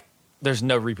there's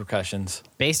no repercussions.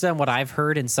 Based on what I've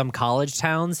heard in some college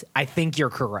towns, I think you're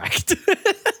correct.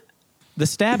 The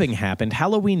stabbing happened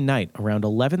Halloween night around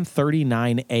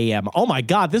 11:39 a.m. Oh my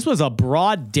God, this was a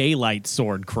broad daylight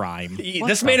sword crime.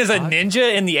 This man is a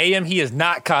ninja in the AM. He is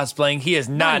not cosplaying. He is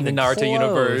not in the even Naruto close.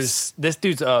 universe. This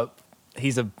dude's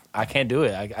I can't do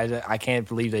it. I can't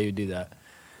believe they would do that.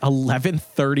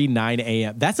 11:39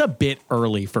 a.m. That's a bit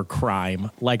early for crime.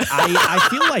 Like I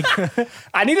feel like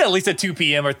I need at least a 2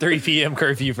 p.m. or 3 p.m.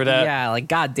 curfew for that. Yeah, like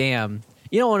goddamn.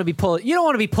 You don't want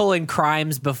to be pulling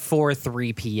crimes before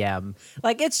 3 p.m.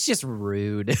 Like it's just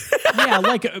rude. yeah,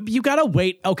 like you gotta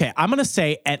wait. Okay, I'm gonna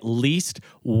say at least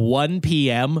 1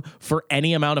 p.m. for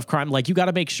any amount of crime. Like you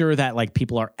gotta make sure that like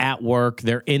people are at work,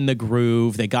 they're in the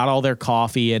groove, they got all their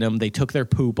coffee in them, they took their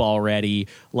poop already.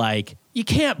 Like you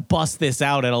can't bust this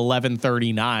out at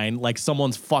 11:39 like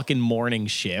someone's fucking morning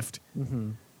shift.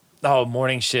 Oh,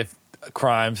 morning shift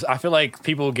crimes. I feel like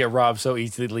people get robbed so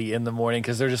easily in the morning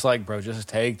because they're just like, bro, just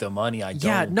take the money. I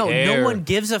don't care. No one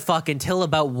gives a fuck until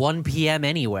about 1 p.m.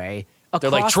 anyway. They're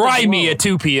like, Across the try me globe. at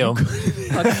 2 p.m.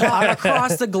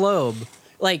 Across the globe.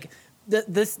 Like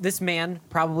this man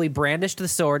probably brandished the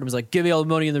sword and was like, give me all the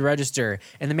money in the register.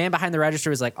 And the man behind the register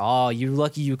was like, oh, you're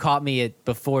lucky you caught me at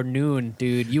before noon,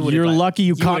 dude. You're lucky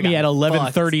you caught me at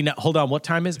would've 11:30. Hold on, what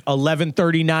time is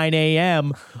 11:39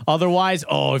 a.m.? Otherwise,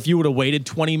 if you would have waited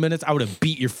 20 minutes, I would have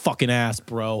beat your fucking ass,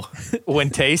 bro.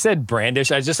 When Tay said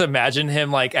brandish, I just imagine him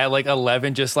like at like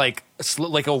 11, just like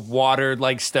like a watered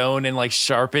like stone and like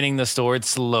sharpening the sword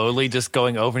slowly, just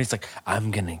going over. And he's like,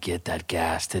 I'm gonna get that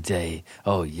gas today.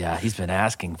 Oh yeah, he's been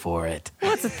asking for it. Well,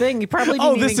 that's the thing. He probably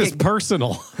didn't This even is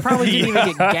personal. Probably didn't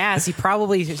even get gas. He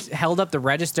probably just held up the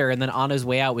register and then on his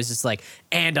way out was just like,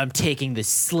 and I'm taking the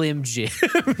Slim Jim.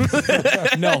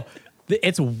 No,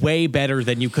 it's way better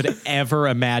than you could ever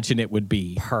imagine it would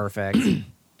be. Perfect.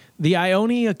 The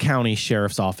Ionia County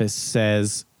Sheriff's Office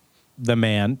says the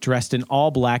man, dressed in all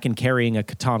black and carrying a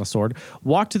katana sword,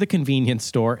 walked to the convenience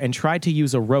store and tried to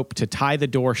use a rope to tie the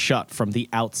door shut from the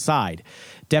outside.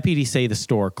 Deputies say the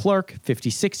store clerk,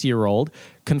 56-year-old,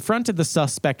 confronted the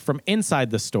suspect from inside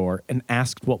the store and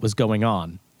asked what was going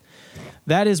on.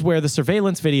 That is where the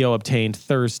surveillance video obtained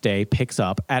Thursday picks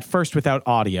up, at first without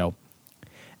audio.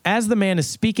 As the man is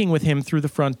speaking with him through the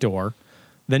front door,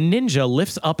 the ninja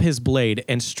lifts up his blade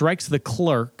and strikes the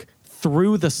clerk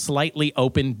through the slightly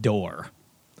open door.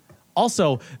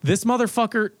 Also, this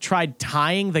motherfucker tried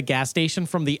tying the gas station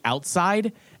from the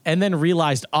outside and then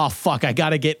realized, oh, fuck, I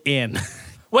gotta get in.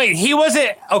 Wait, he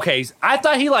wasn't okay. I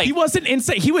thought He wasn't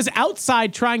inside. He was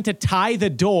outside trying to tie the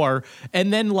door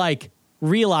and then,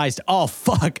 realized, oh,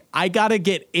 fuck, I gotta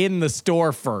get in the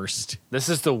store first. This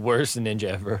is the worst ninja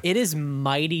ever. It is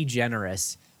mighty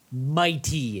generous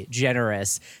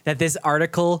that this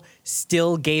article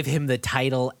still gave him the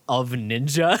title of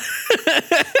ninja.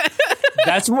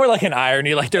 That's more like an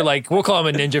irony. Like they're like, we'll call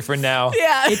him a ninja for now.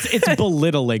 Yeah. It's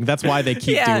belittling. That's why they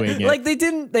keep doing it. Like they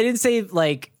didn't say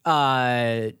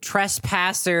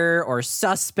trespasser or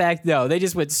suspect. No, they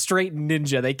just went straight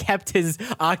ninja. They kept his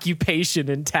occupation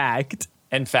intact.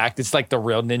 In fact, it's like the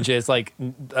real ninja. It's like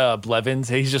Blevins.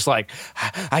 He's just like,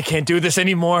 I can't do this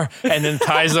anymore. And then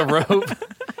ties the rope.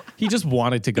 He just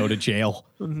wanted to go to jail.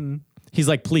 Mm-hmm. He's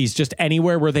like, please, just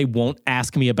anywhere where they won't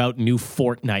ask me about new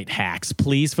Fortnite hacks.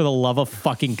 Please, for the love of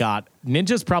fucking God.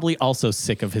 Ninja's probably also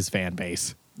sick of his fan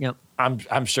base. Yep.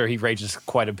 I'm sure he rages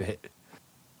quite a bit.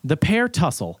 The pair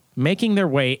tussle, making their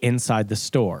way inside the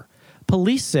store.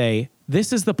 Police say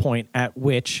this is the point at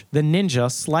which the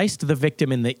ninja sliced the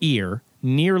victim in the ear,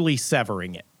 nearly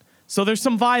severing it. So there's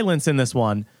some violence in this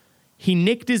one. He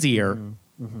nicked his ear,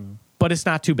 but it's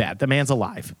not too bad. The man's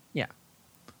alive. Yeah.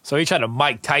 So he tried to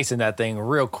Mike Tyson that thing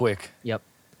real quick. Yep.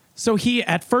 So he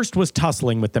at first was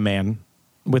tussling with the man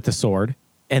with the sword,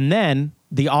 and then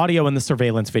the audio in the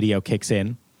surveillance video kicks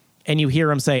in, and you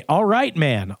hear him say, "All right,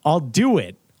 man, I'll do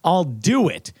it. I'll do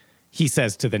it," he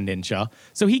says to the ninja.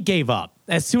 So he gave up.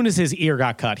 As soon as his ear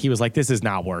got cut, he was like, this is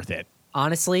not worth it.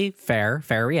 Honestly, fair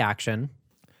reaction.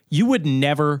 You would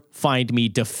never find me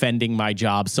defending my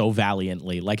job so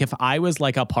valiantly. Like if I was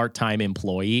like a part-time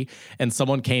employee and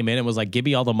someone came in and was like, give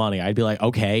me all the money, I'd be like,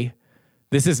 okay,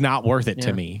 this is not worth it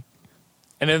to me.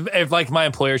 And if like my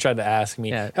employer tried to ask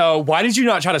me, why did you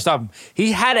not try to stop him?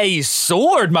 He had a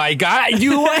sword, my guy.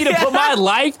 You want me to put my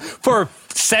life for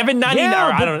 $7.99?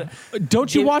 Yeah, I don't.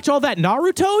 Don't you watch all that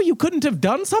Naruto? You couldn't have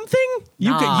done something?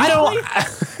 You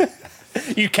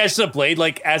catch the blade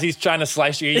like as he's trying to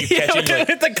slice your ear. You catch it.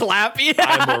 Like, the clap. Yeah.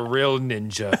 I'm a real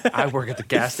ninja. I work at the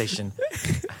gas station.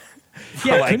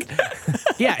 Yeah,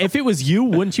 yeah. If it was you,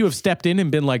 wouldn't you have stepped in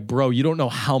and been like, "Bro, you don't know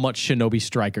how much Shinobi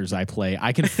Strikers I play.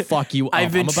 I can fuck you up.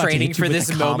 I've been I'm about to training hit you for with this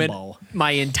a moment combo."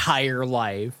 my entire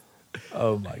life.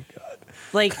 Oh my god.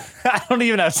 Like, I don't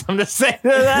even have something to say to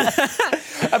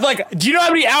that. I'm like, do you know how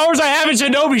many hours I have in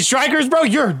Shinobi Strikers, bro?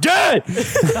 You're dead.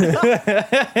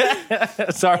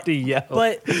 Sorry to yell.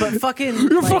 but fucking,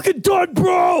 You're fucking done,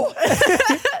 bro.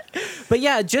 But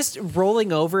yeah, just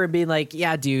rolling over and being like,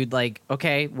 yeah, dude, like,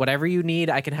 okay, whatever you need,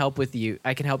 I can help with you.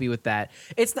 I can help you with that.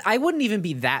 I wouldn't even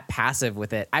be that passive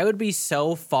with it. I would be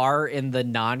so far in the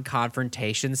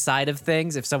non-confrontation side of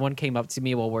things. If someone came up to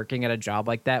me while working at a job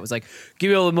like that, was like, give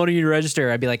me all the money in your register,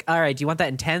 I'd be like, all right, do you want that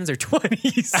in 10s or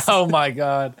 20s? Oh my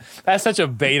god, that's such a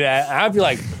beta. I'd be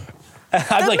like,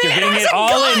 you're getting it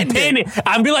all in pennies.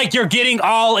 I'd be like, you're getting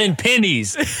all in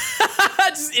pennies.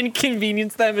 Just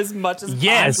inconvenience them as much as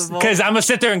yes, possible. because I'm gonna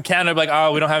sit there and count. I'm like,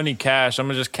 oh, we don't have any cash. I'm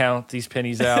gonna just count these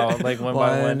pennies out like one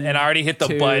by one, and I already hit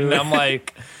the button. I'm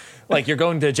like, you're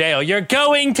going to jail. You're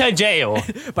going to jail.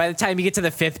 By the time you get to the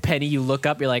 5th penny, you look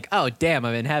up, you're like, oh damn,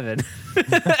 I'm in heaven.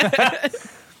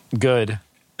 Good.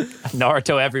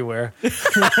 Naruto everywhere.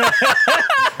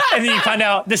 And then you find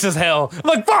out this is hell. I'm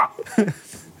like, fuck.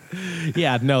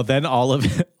 Yeah, no. Then all of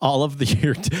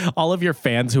your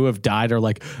fans who have died are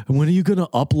like, when are you gonna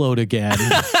upload again?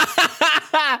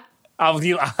 I'll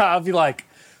be like,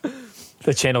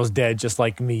 the channel's dead, just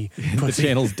like me. The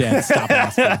channel's dead. Stop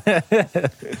asking.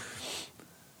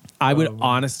 I would,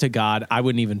 honest to God, I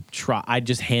wouldn't even try. I'd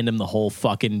just hand him the whole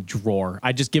fucking drawer.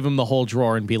 I'd just give him the whole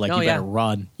drawer and be like, you better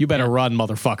run. You better run,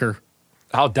 motherfucker.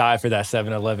 I'll die for that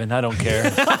 7-Eleven. I don't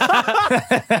care.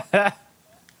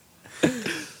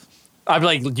 I'd be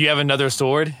like, do you have another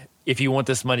sword? If you want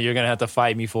this money, you're going to have to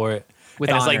fight me for it. With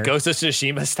and honor. It's like Ghost of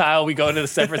Tsushima style. We go to the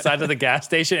separate sides of the gas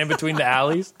station in between the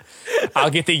alleys.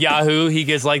 I'll get the Yahoo. He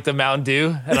gets like the Mountain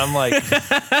Dew. And I'm like,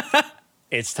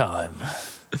 it's time.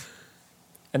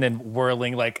 And then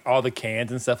whirling like all the cans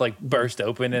and stuff like burst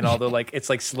open and all the like, it's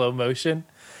like slow motion.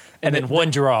 And then one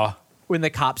draw. When the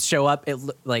cops show up,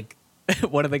 like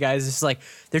one of the guys is just like,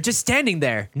 they're just standing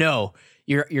there. No,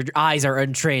 your eyes are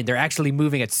untrained. They're actually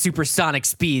moving at supersonic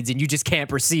speeds and you just can't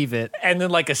perceive it. And then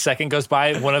like a second goes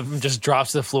by, one of them just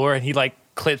drops to the floor and he like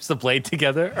clips the blade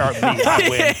together. Or me, I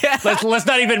win. Let's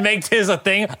not even make this a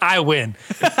thing. I win.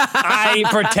 I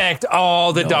protect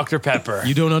all the Dr. Pepper.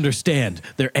 You don't understand.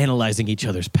 They're analyzing each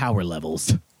other's power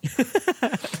levels.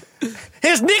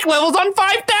 His Nick level's on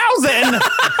 5,000.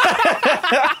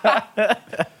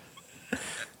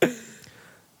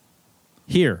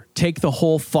 Here, take the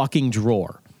whole fucking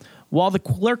drawer. While the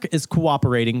clerk is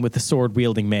cooperating with the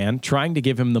sword-wielding man, trying to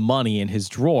give him the money in his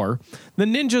drawer, the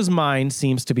ninja's mind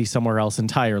seems to be somewhere else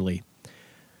entirely.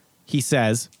 He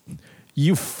says,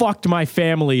 "You fucked my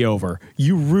family over.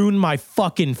 You ruined my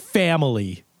fucking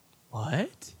family."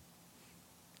 What?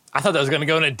 I thought that was going to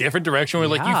go in a different direction. We're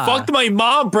like, you fucked my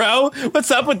mom, bro.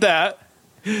 What's up with that?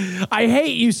 I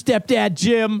hate you, stepdad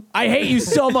Jim. I hate you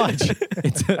so much.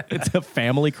 It's a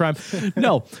family crime.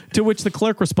 No, to which the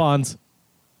clerk responds,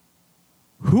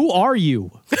 "Who are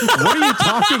you? What are you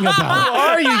talking about? Who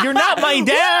are you? You're not my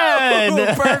dad."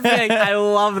 Ooh, perfect. I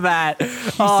love that.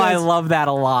 I love that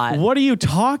a lot. What are you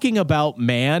talking about,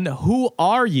 man? Who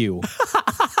are you?"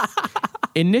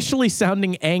 Initially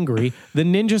sounding angry, the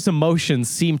ninja's emotions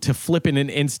seem to flip in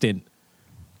an instant.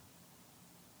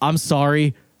 "I'm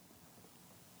sorry.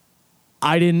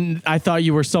 I thought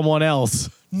you were someone else."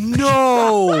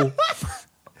 No.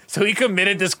 So he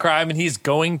committed this crime and he's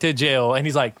going to jail. And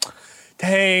he's like,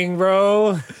 dang,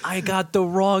 bro. I got the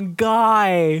wrong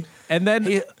guy. And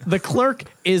then the clerk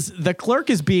is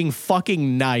being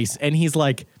fucking nice, and he's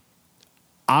like,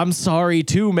 I'm sorry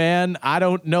too, man. I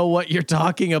don't know what you're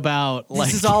talking about.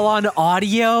 This is all on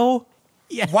audio?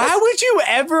 Yes. Why would you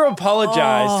ever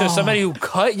apologize to somebody who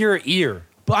cut your ear?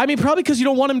 But I mean, probably because you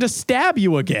don't want him to stab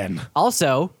you again.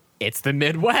 Also, it's the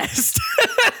Midwest.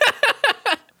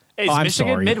 Is I'm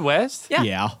Michigan sorry. Midwest?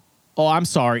 Yeah. Oh, I'm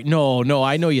sorry. No,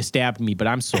 I know you stabbed me, but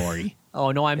I'm sorry.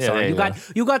 Oh, no, I'm Yeah, sorry. there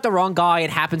You got the wrong guy. It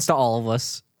happens to all of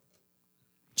us.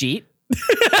 Jeet.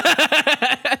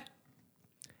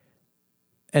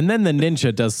 And then the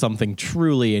ninja does something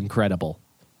truly incredible.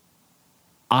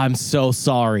 I'm so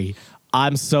sorry.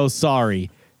 I'm so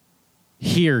sorry.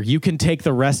 Here, you can take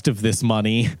the rest of this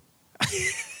money.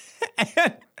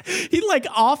 And he like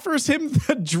offers him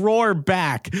the drawer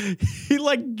back. He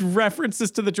like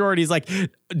references to the drawer and he's like,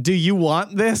 do you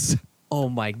want this? Oh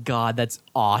my God, that's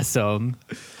awesome.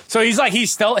 So he's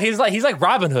like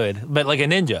Robin Hood, but like a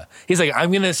ninja. He's like,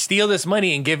 I'm gonna steal this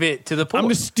money and give it to the poor. I'm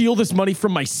going to steal this money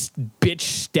from my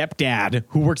bitch stepdad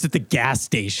who works at the gas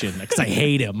station because I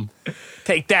hate him.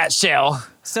 Take that, Shell.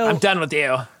 So- I'm done with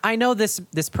you. I know this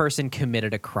person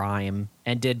committed a crime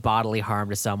and did bodily harm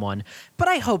to someone, but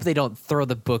I hope they don't throw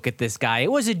the book at this guy.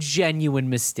 It was a genuine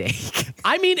mistake.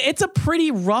 I mean, it's a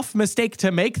pretty rough mistake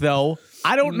to make, though.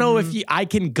 I don't know if I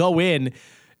can go in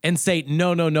and say,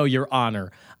 no, Your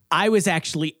Honor. I was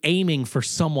actually aiming for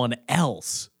someone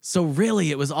else. So really,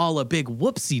 it was all a big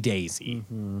whoopsie daisy.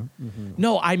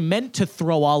 No, I meant to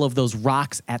throw all of those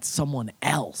rocks at someone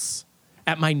else,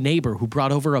 at my neighbor who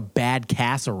brought over a bad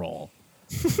casserole.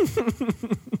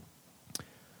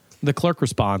 The clerk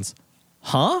responds,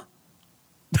 huh?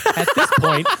 At this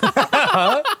point,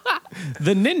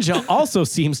 the ninja also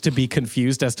seems to be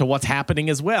confused as to what's happening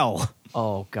as well.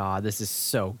 Oh God, this is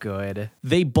so good.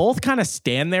 They both kind of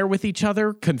stand there with each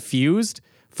other, confused,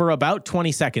 for about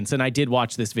 20 seconds. And I did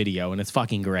watch this video, and it's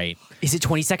fucking great. Is it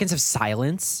 20 seconds of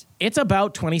silence? It's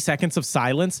about 20 seconds of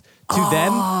silence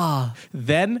to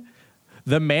then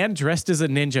the man dressed as a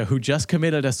ninja who just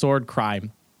committed a sword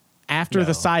crime, after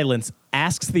the silence,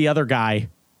 asks the other guy,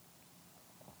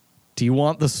 do you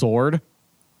want the sword?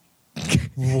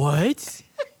 What?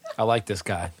 I like this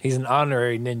guy. He's an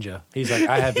honorary ninja. He's like,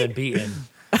 I have been beaten.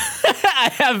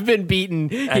 I have been beaten.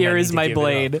 Here need is to my give it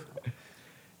blade. up.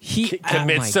 He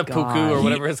Commit my seppuku God. or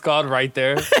whatever it's called right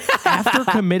there. after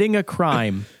committing a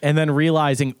crime and then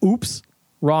realizing, oops,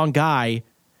 wrong guy,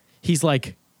 he's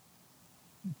like,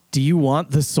 do you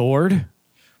want the sword?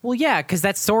 Well, yeah, because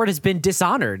that sword has been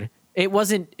dishonored. It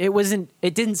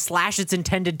didn't slash its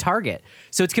intended target.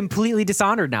 So it's completely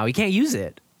dishonored now. He can't use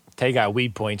it. Tay got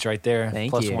weed points right there.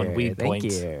 Thank Plus you. one weed Thank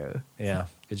points. you. Yeah,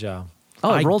 good job.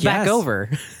 Oh, it I rolled back guess. over.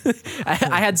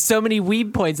 I had so many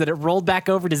weed points that it rolled back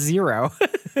over to 0.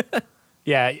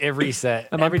 Yeah, it reset.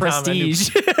 I'm on prestige.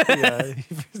 Yeah.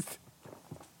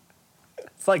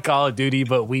 It's like Call of Duty,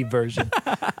 but weed version.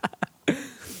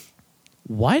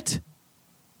 What?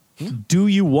 Do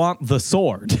you want the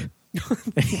sword?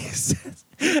 He says,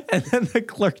 and then the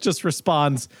clerk just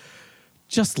responds,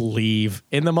 just leave,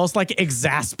 in the most like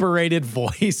exasperated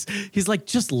voice. He's like,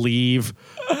 just leave.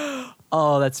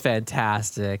 Oh, that's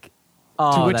fantastic. To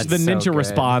Oh, which that's the so ninja good.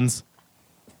 responds,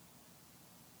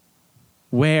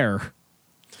 where?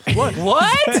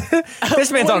 What?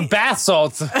 This man's on bath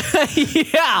salts.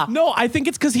 Yeah. No, I think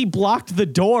it's because he blocked the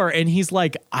door and he's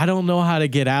like, I don't know how to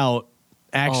get out.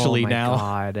 Actually, oh my now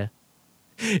God.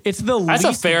 it's the That's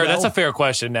least that's well- a fair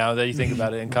question now that you think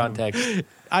about it in context.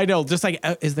 I know. Just like,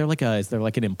 is there like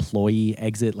an employee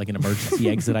exit, like an emergency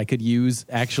exit I could use?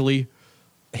 Actually,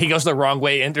 He goes the wrong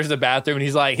way, enters the bathroom,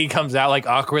 and he comes out like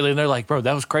awkwardly, and they're like, "Bro,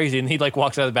 that was crazy." And he like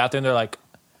walks out of the bathroom, and they're like,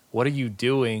 "What are you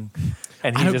doing?"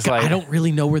 And he's just like, I don't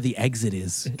really know where the exit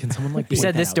is. Can someone like You point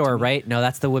said that this out to door, me? right? No,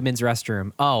 that's the women's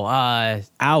restroom. Oh,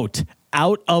 Out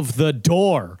of the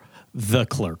door, the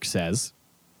clerk says.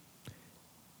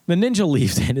 The ninja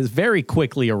leaves and is very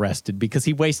quickly arrested because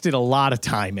he wasted a lot of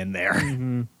time in there.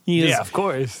 He is "Yeah, of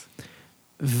course."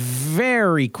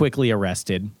 very quickly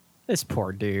arrested. this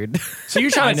poor dude. So you're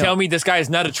trying to tell me this guy is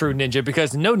not a true ninja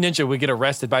because no ninja would get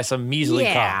arrested by some measly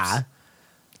cops.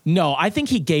 No, I think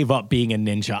he gave up being a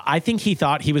ninja. I think he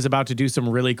thought he was about to do some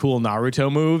really cool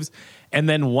Naruto moves. And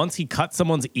then once he cut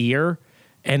someone's ear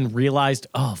and realized,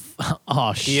 oh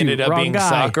shoot, He ended up wrong being guy.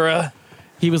 Sakura.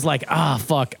 He was like,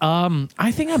 fuck.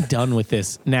 I think I'm done with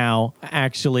this now,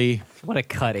 actually. What a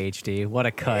cut, HD. What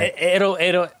a cut. It'll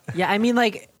Yeah, I mean,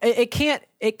 like, it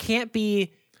can't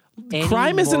be any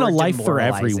Crime isn't more a life for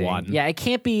demoralizing. everyone. Yeah, it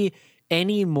can't be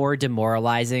any more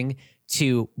demoralizing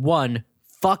to, 1,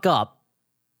 fuck up,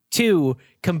 2,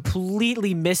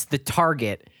 completely miss the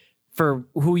target, for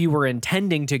who you were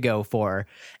intending to go for,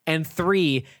 and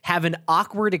 3, have an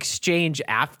awkward exchange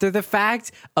after the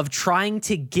fact of trying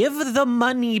to give the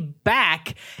money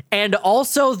back and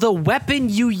also the weapon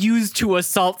you used to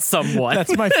assault someone.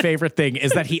 That's my favorite thing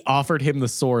is that he offered him the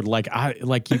sword. Like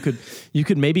you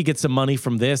could maybe get some money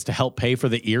from this to help pay for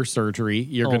the ear surgery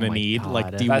you're Oh gonna my need. God.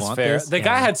 Like, do you That's want fair. this? The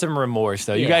guy had some remorse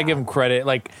though. You gotta give him credit.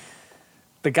 Like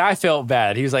the guy felt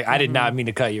bad. He was like, I did not mean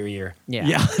to cut your ear.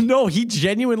 Yeah, no, he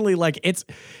genuinely like it's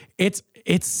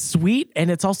sweet and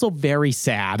it's also very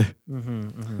sad.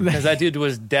 Because that dude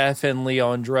was definitely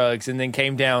on drugs and then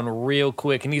came down real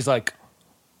quick and he's like,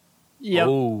 Yep.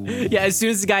 oh. Yeah, as soon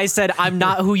as the guy said, I'm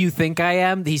not who you think I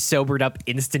am, he sobered up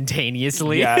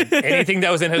instantaneously. Yeah, anything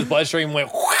that was in his bloodstream went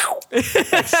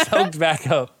like, soaked back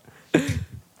up.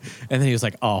 And then he was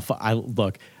like, "Oh,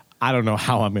 look, I don't know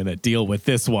how I'm gonna deal with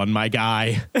this one, my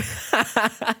guy."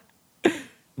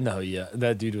 No, yeah,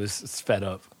 that dude was fed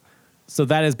up. So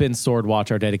that has been Sword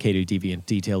Watch, our dedicated deviant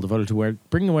detail devoted to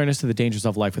bringing awareness to the dangers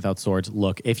of life without swords.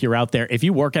 Look, if you're out there, if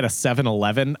you work at a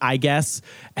 7-Eleven, I guess,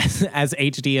 as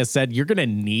HD has said, you're going to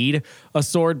need a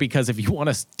sword because if you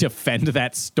want to defend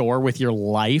that store with your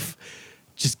life,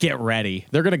 just get ready.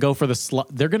 They're going to go for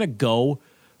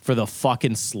the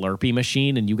fucking Slurpee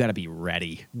machine, and you got to be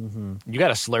ready. You got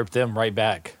to slurp them right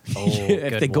back. Oh,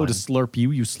 If they go to slurp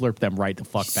you, you slurp them right the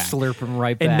fuck back. Slurp him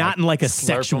right back. And not in like a Slurp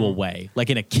sexual 'em. way,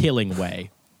 like in a killing way.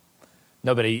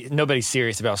 Nobody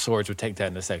serious about swords would take that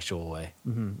in a sexual way.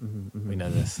 We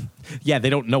know this. Yeah, they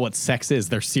don't know what sex is.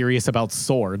 They're serious about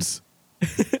swords.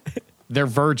 They're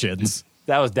virgins.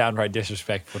 That was downright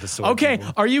disrespectful to sword. Okay,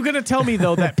 people. are you going to tell me,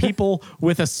 though, that people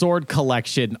with a sword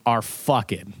collection are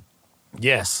fucking?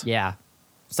 Yes. Yeah,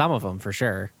 some of them for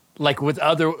sure. Like with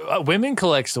other women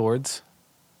collect swords,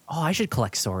 Oh, I should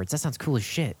collect swords. That sounds cool as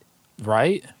shit.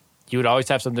 right? You would always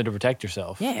have something to protect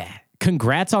yourself. Yeah.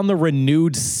 Congrats on the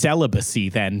renewed celibacy,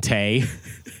 then, Tay.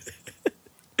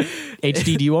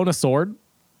 HD, do you own a sword?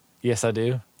 Yes, I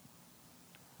do.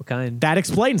 What kind? That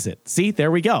explains it. See, there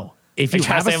we go. If you Are you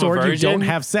trying have to a say I'm a sword, you virgin? don't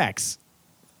have sex.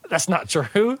 That's not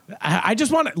true. I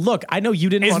just want to look. I know you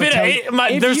didn't It's want to been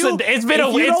tell. it's been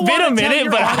a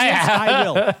minute, but I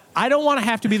will. I don't want to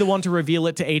have to be the one to reveal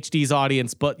it to HD's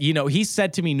audience, but you know, he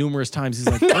said to me numerous times, he's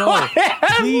like, "Bro,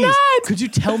 please, could you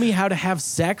tell me how to have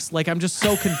sex? Like, I'm just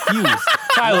so confused."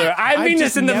 Tyler, I I've mean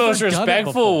just this in the never most done it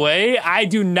respectful before. way. I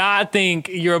do not think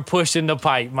you're pushing the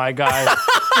pipe, my guy.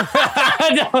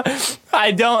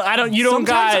 I don't. You don't Sometimes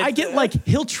got. I get like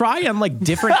he'll try on like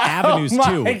different avenues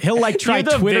too. He'll like try You're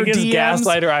the Twitter biggest DMs.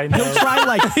 gaslighter I know. He'll try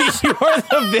like You are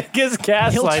the biggest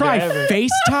gaslighter he'll try ever.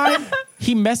 FaceTime.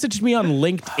 He messaged me on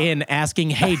LinkedIn asking,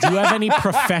 "Hey, do you have any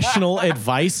professional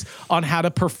advice on how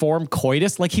to perform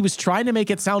coitus?" Like he was trying to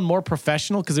make it sound more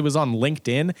professional because it was on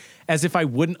LinkedIn, as if I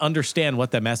wouldn't understand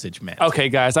what the message meant. Okay,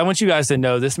 guys, I want you guys to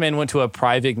know this man went to a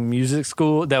private music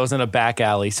school that was in a back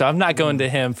alley, so I'm not going to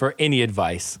him for any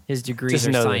advice. His degrees Just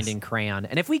are know signed this. in crayon.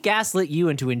 And if we gaslit you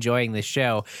into enjoying this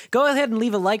show, go ahead and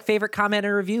leave a like, favorite, comment,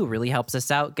 and review. Really helps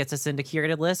us out, gets us into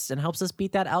curated lists, and helps us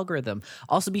beat that algorithm.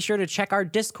 Also, be sure to check our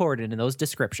Discord in those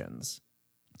descriptions.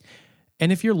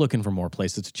 And if you're looking for more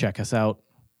places to check us out,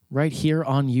 right here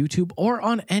on YouTube or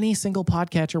on any single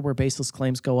podcatcher where baseless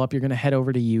claims go up, you're going to head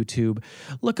over to YouTube,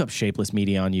 look up Shapeless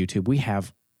Media on YouTube. We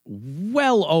have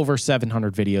well over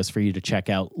 700 videos for you to check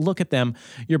out. Look at them.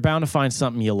 You're bound to find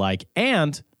something you like.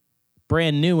 And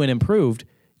brand new and improved,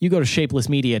 you go to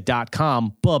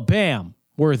shapelessmedia.com, ba-bam,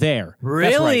 we're there. That's right.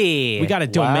 Really? We got a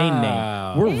domain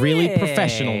Wow. name. We're really Hey.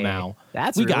 professional now.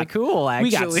 That's we really got, cool,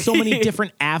 We got actually. so many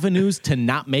different avenues to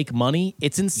not make money.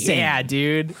 It's insane. Yeah,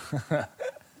 dude.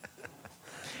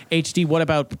 HD, what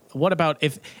about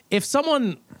if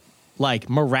someone like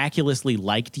miraculously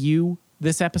liked you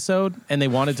this episode and they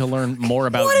wanted to learn more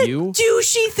about What a you?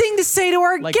 douchey thing to say to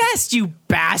our Like- guest, you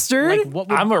bastard. Like what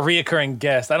would I'm a reoccurring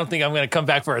guest. I don't think I'm going to come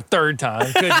back for a third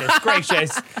time. Goodness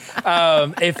gracious.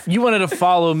 If you wanted to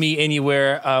follow me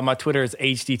anywhere, my Twitter is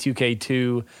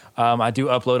HD2K2. I do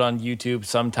upload on YouTube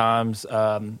sometimes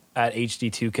at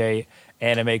HD2K,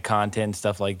 anime content,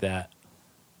 stuff like that.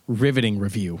 riveting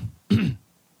review?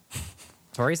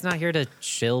 Tori's not here to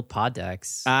chill pod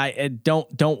decks.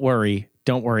 Don't worry.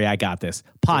 Don't worry, I got this.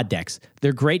 Pod decks.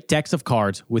 They're great decks of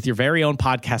cards with your very own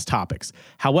podcast topics.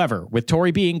 However, with Tori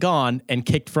being gone and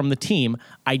kicked from the team,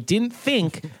 I didn't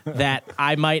think that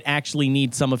I might actually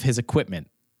need some of his equipment.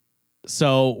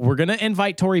 So we're going to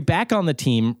invite Tori back on the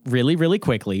team really, really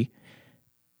quickly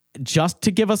just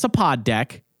to give us a pod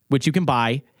deck, which you can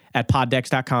buy at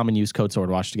poddecks.com and use code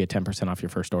SWORDWATCH to get 10% off your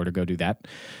first order. Go do that.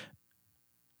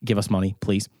 Give us money,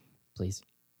 please. Please.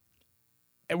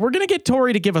 And we're going to get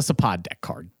Tori to give us a pod deck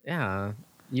card. Yeah.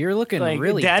 You're looking Like,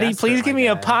 really Daddy, desperate, please give my me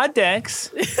a guy. pod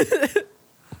Dex.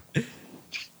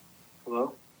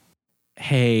 Hello?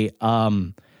 Hey,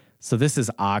 so this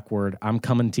is awkward. I'm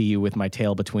coming to you with my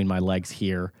tail between my legs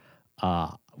here.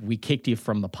 We kicked you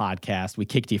from the podcast. We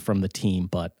kicked you from the team,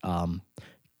 but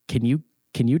can you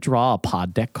draw a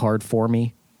pod deck card for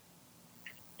me?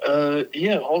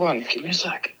 Yeah, hold on. Give me a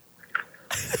sec.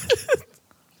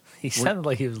 He sounded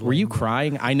like he was. Were you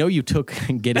crying? I know you took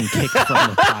getting kicked from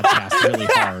the podcast really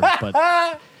hard,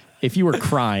 but if you were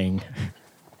crying,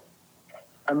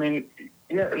 I mean,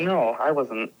 yeah, no, I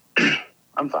wasn't.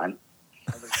 I'm fine.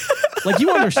 like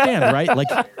you understand, right? Like,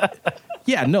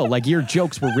 yeah, no, like your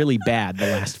jokes were really bad the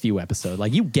last few episodes.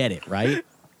 Like you get it, right?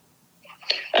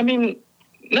 I mean,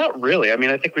 not really. I mean,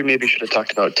 I think we maybe should have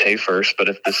talked about Tay first, but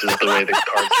if this is the way the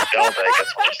cards are dealt, I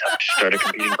guess we'll just have to start a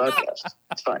competing podcast.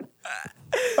 It's fine.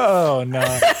 Oh no!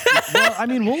 Well, I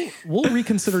mean, we'll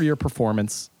reconsider your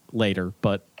performance later,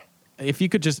 but if you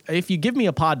give me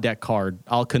a pod deck card,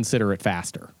 I'll consider it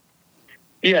faster.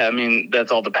 Yeah, I mean,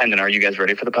 that's all dependent. Are you guys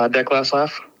ready for the pod deck last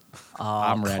laugh? Oh,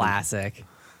 I'm ready. classic.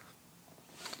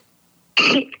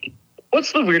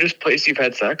 What's the weirdest place you've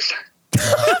had sex?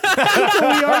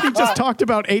 Well, we already just talked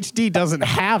about HD doesn't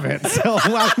have it, so I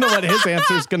don't know what his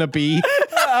answer is going to be.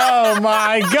 Oh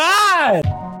my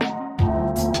God!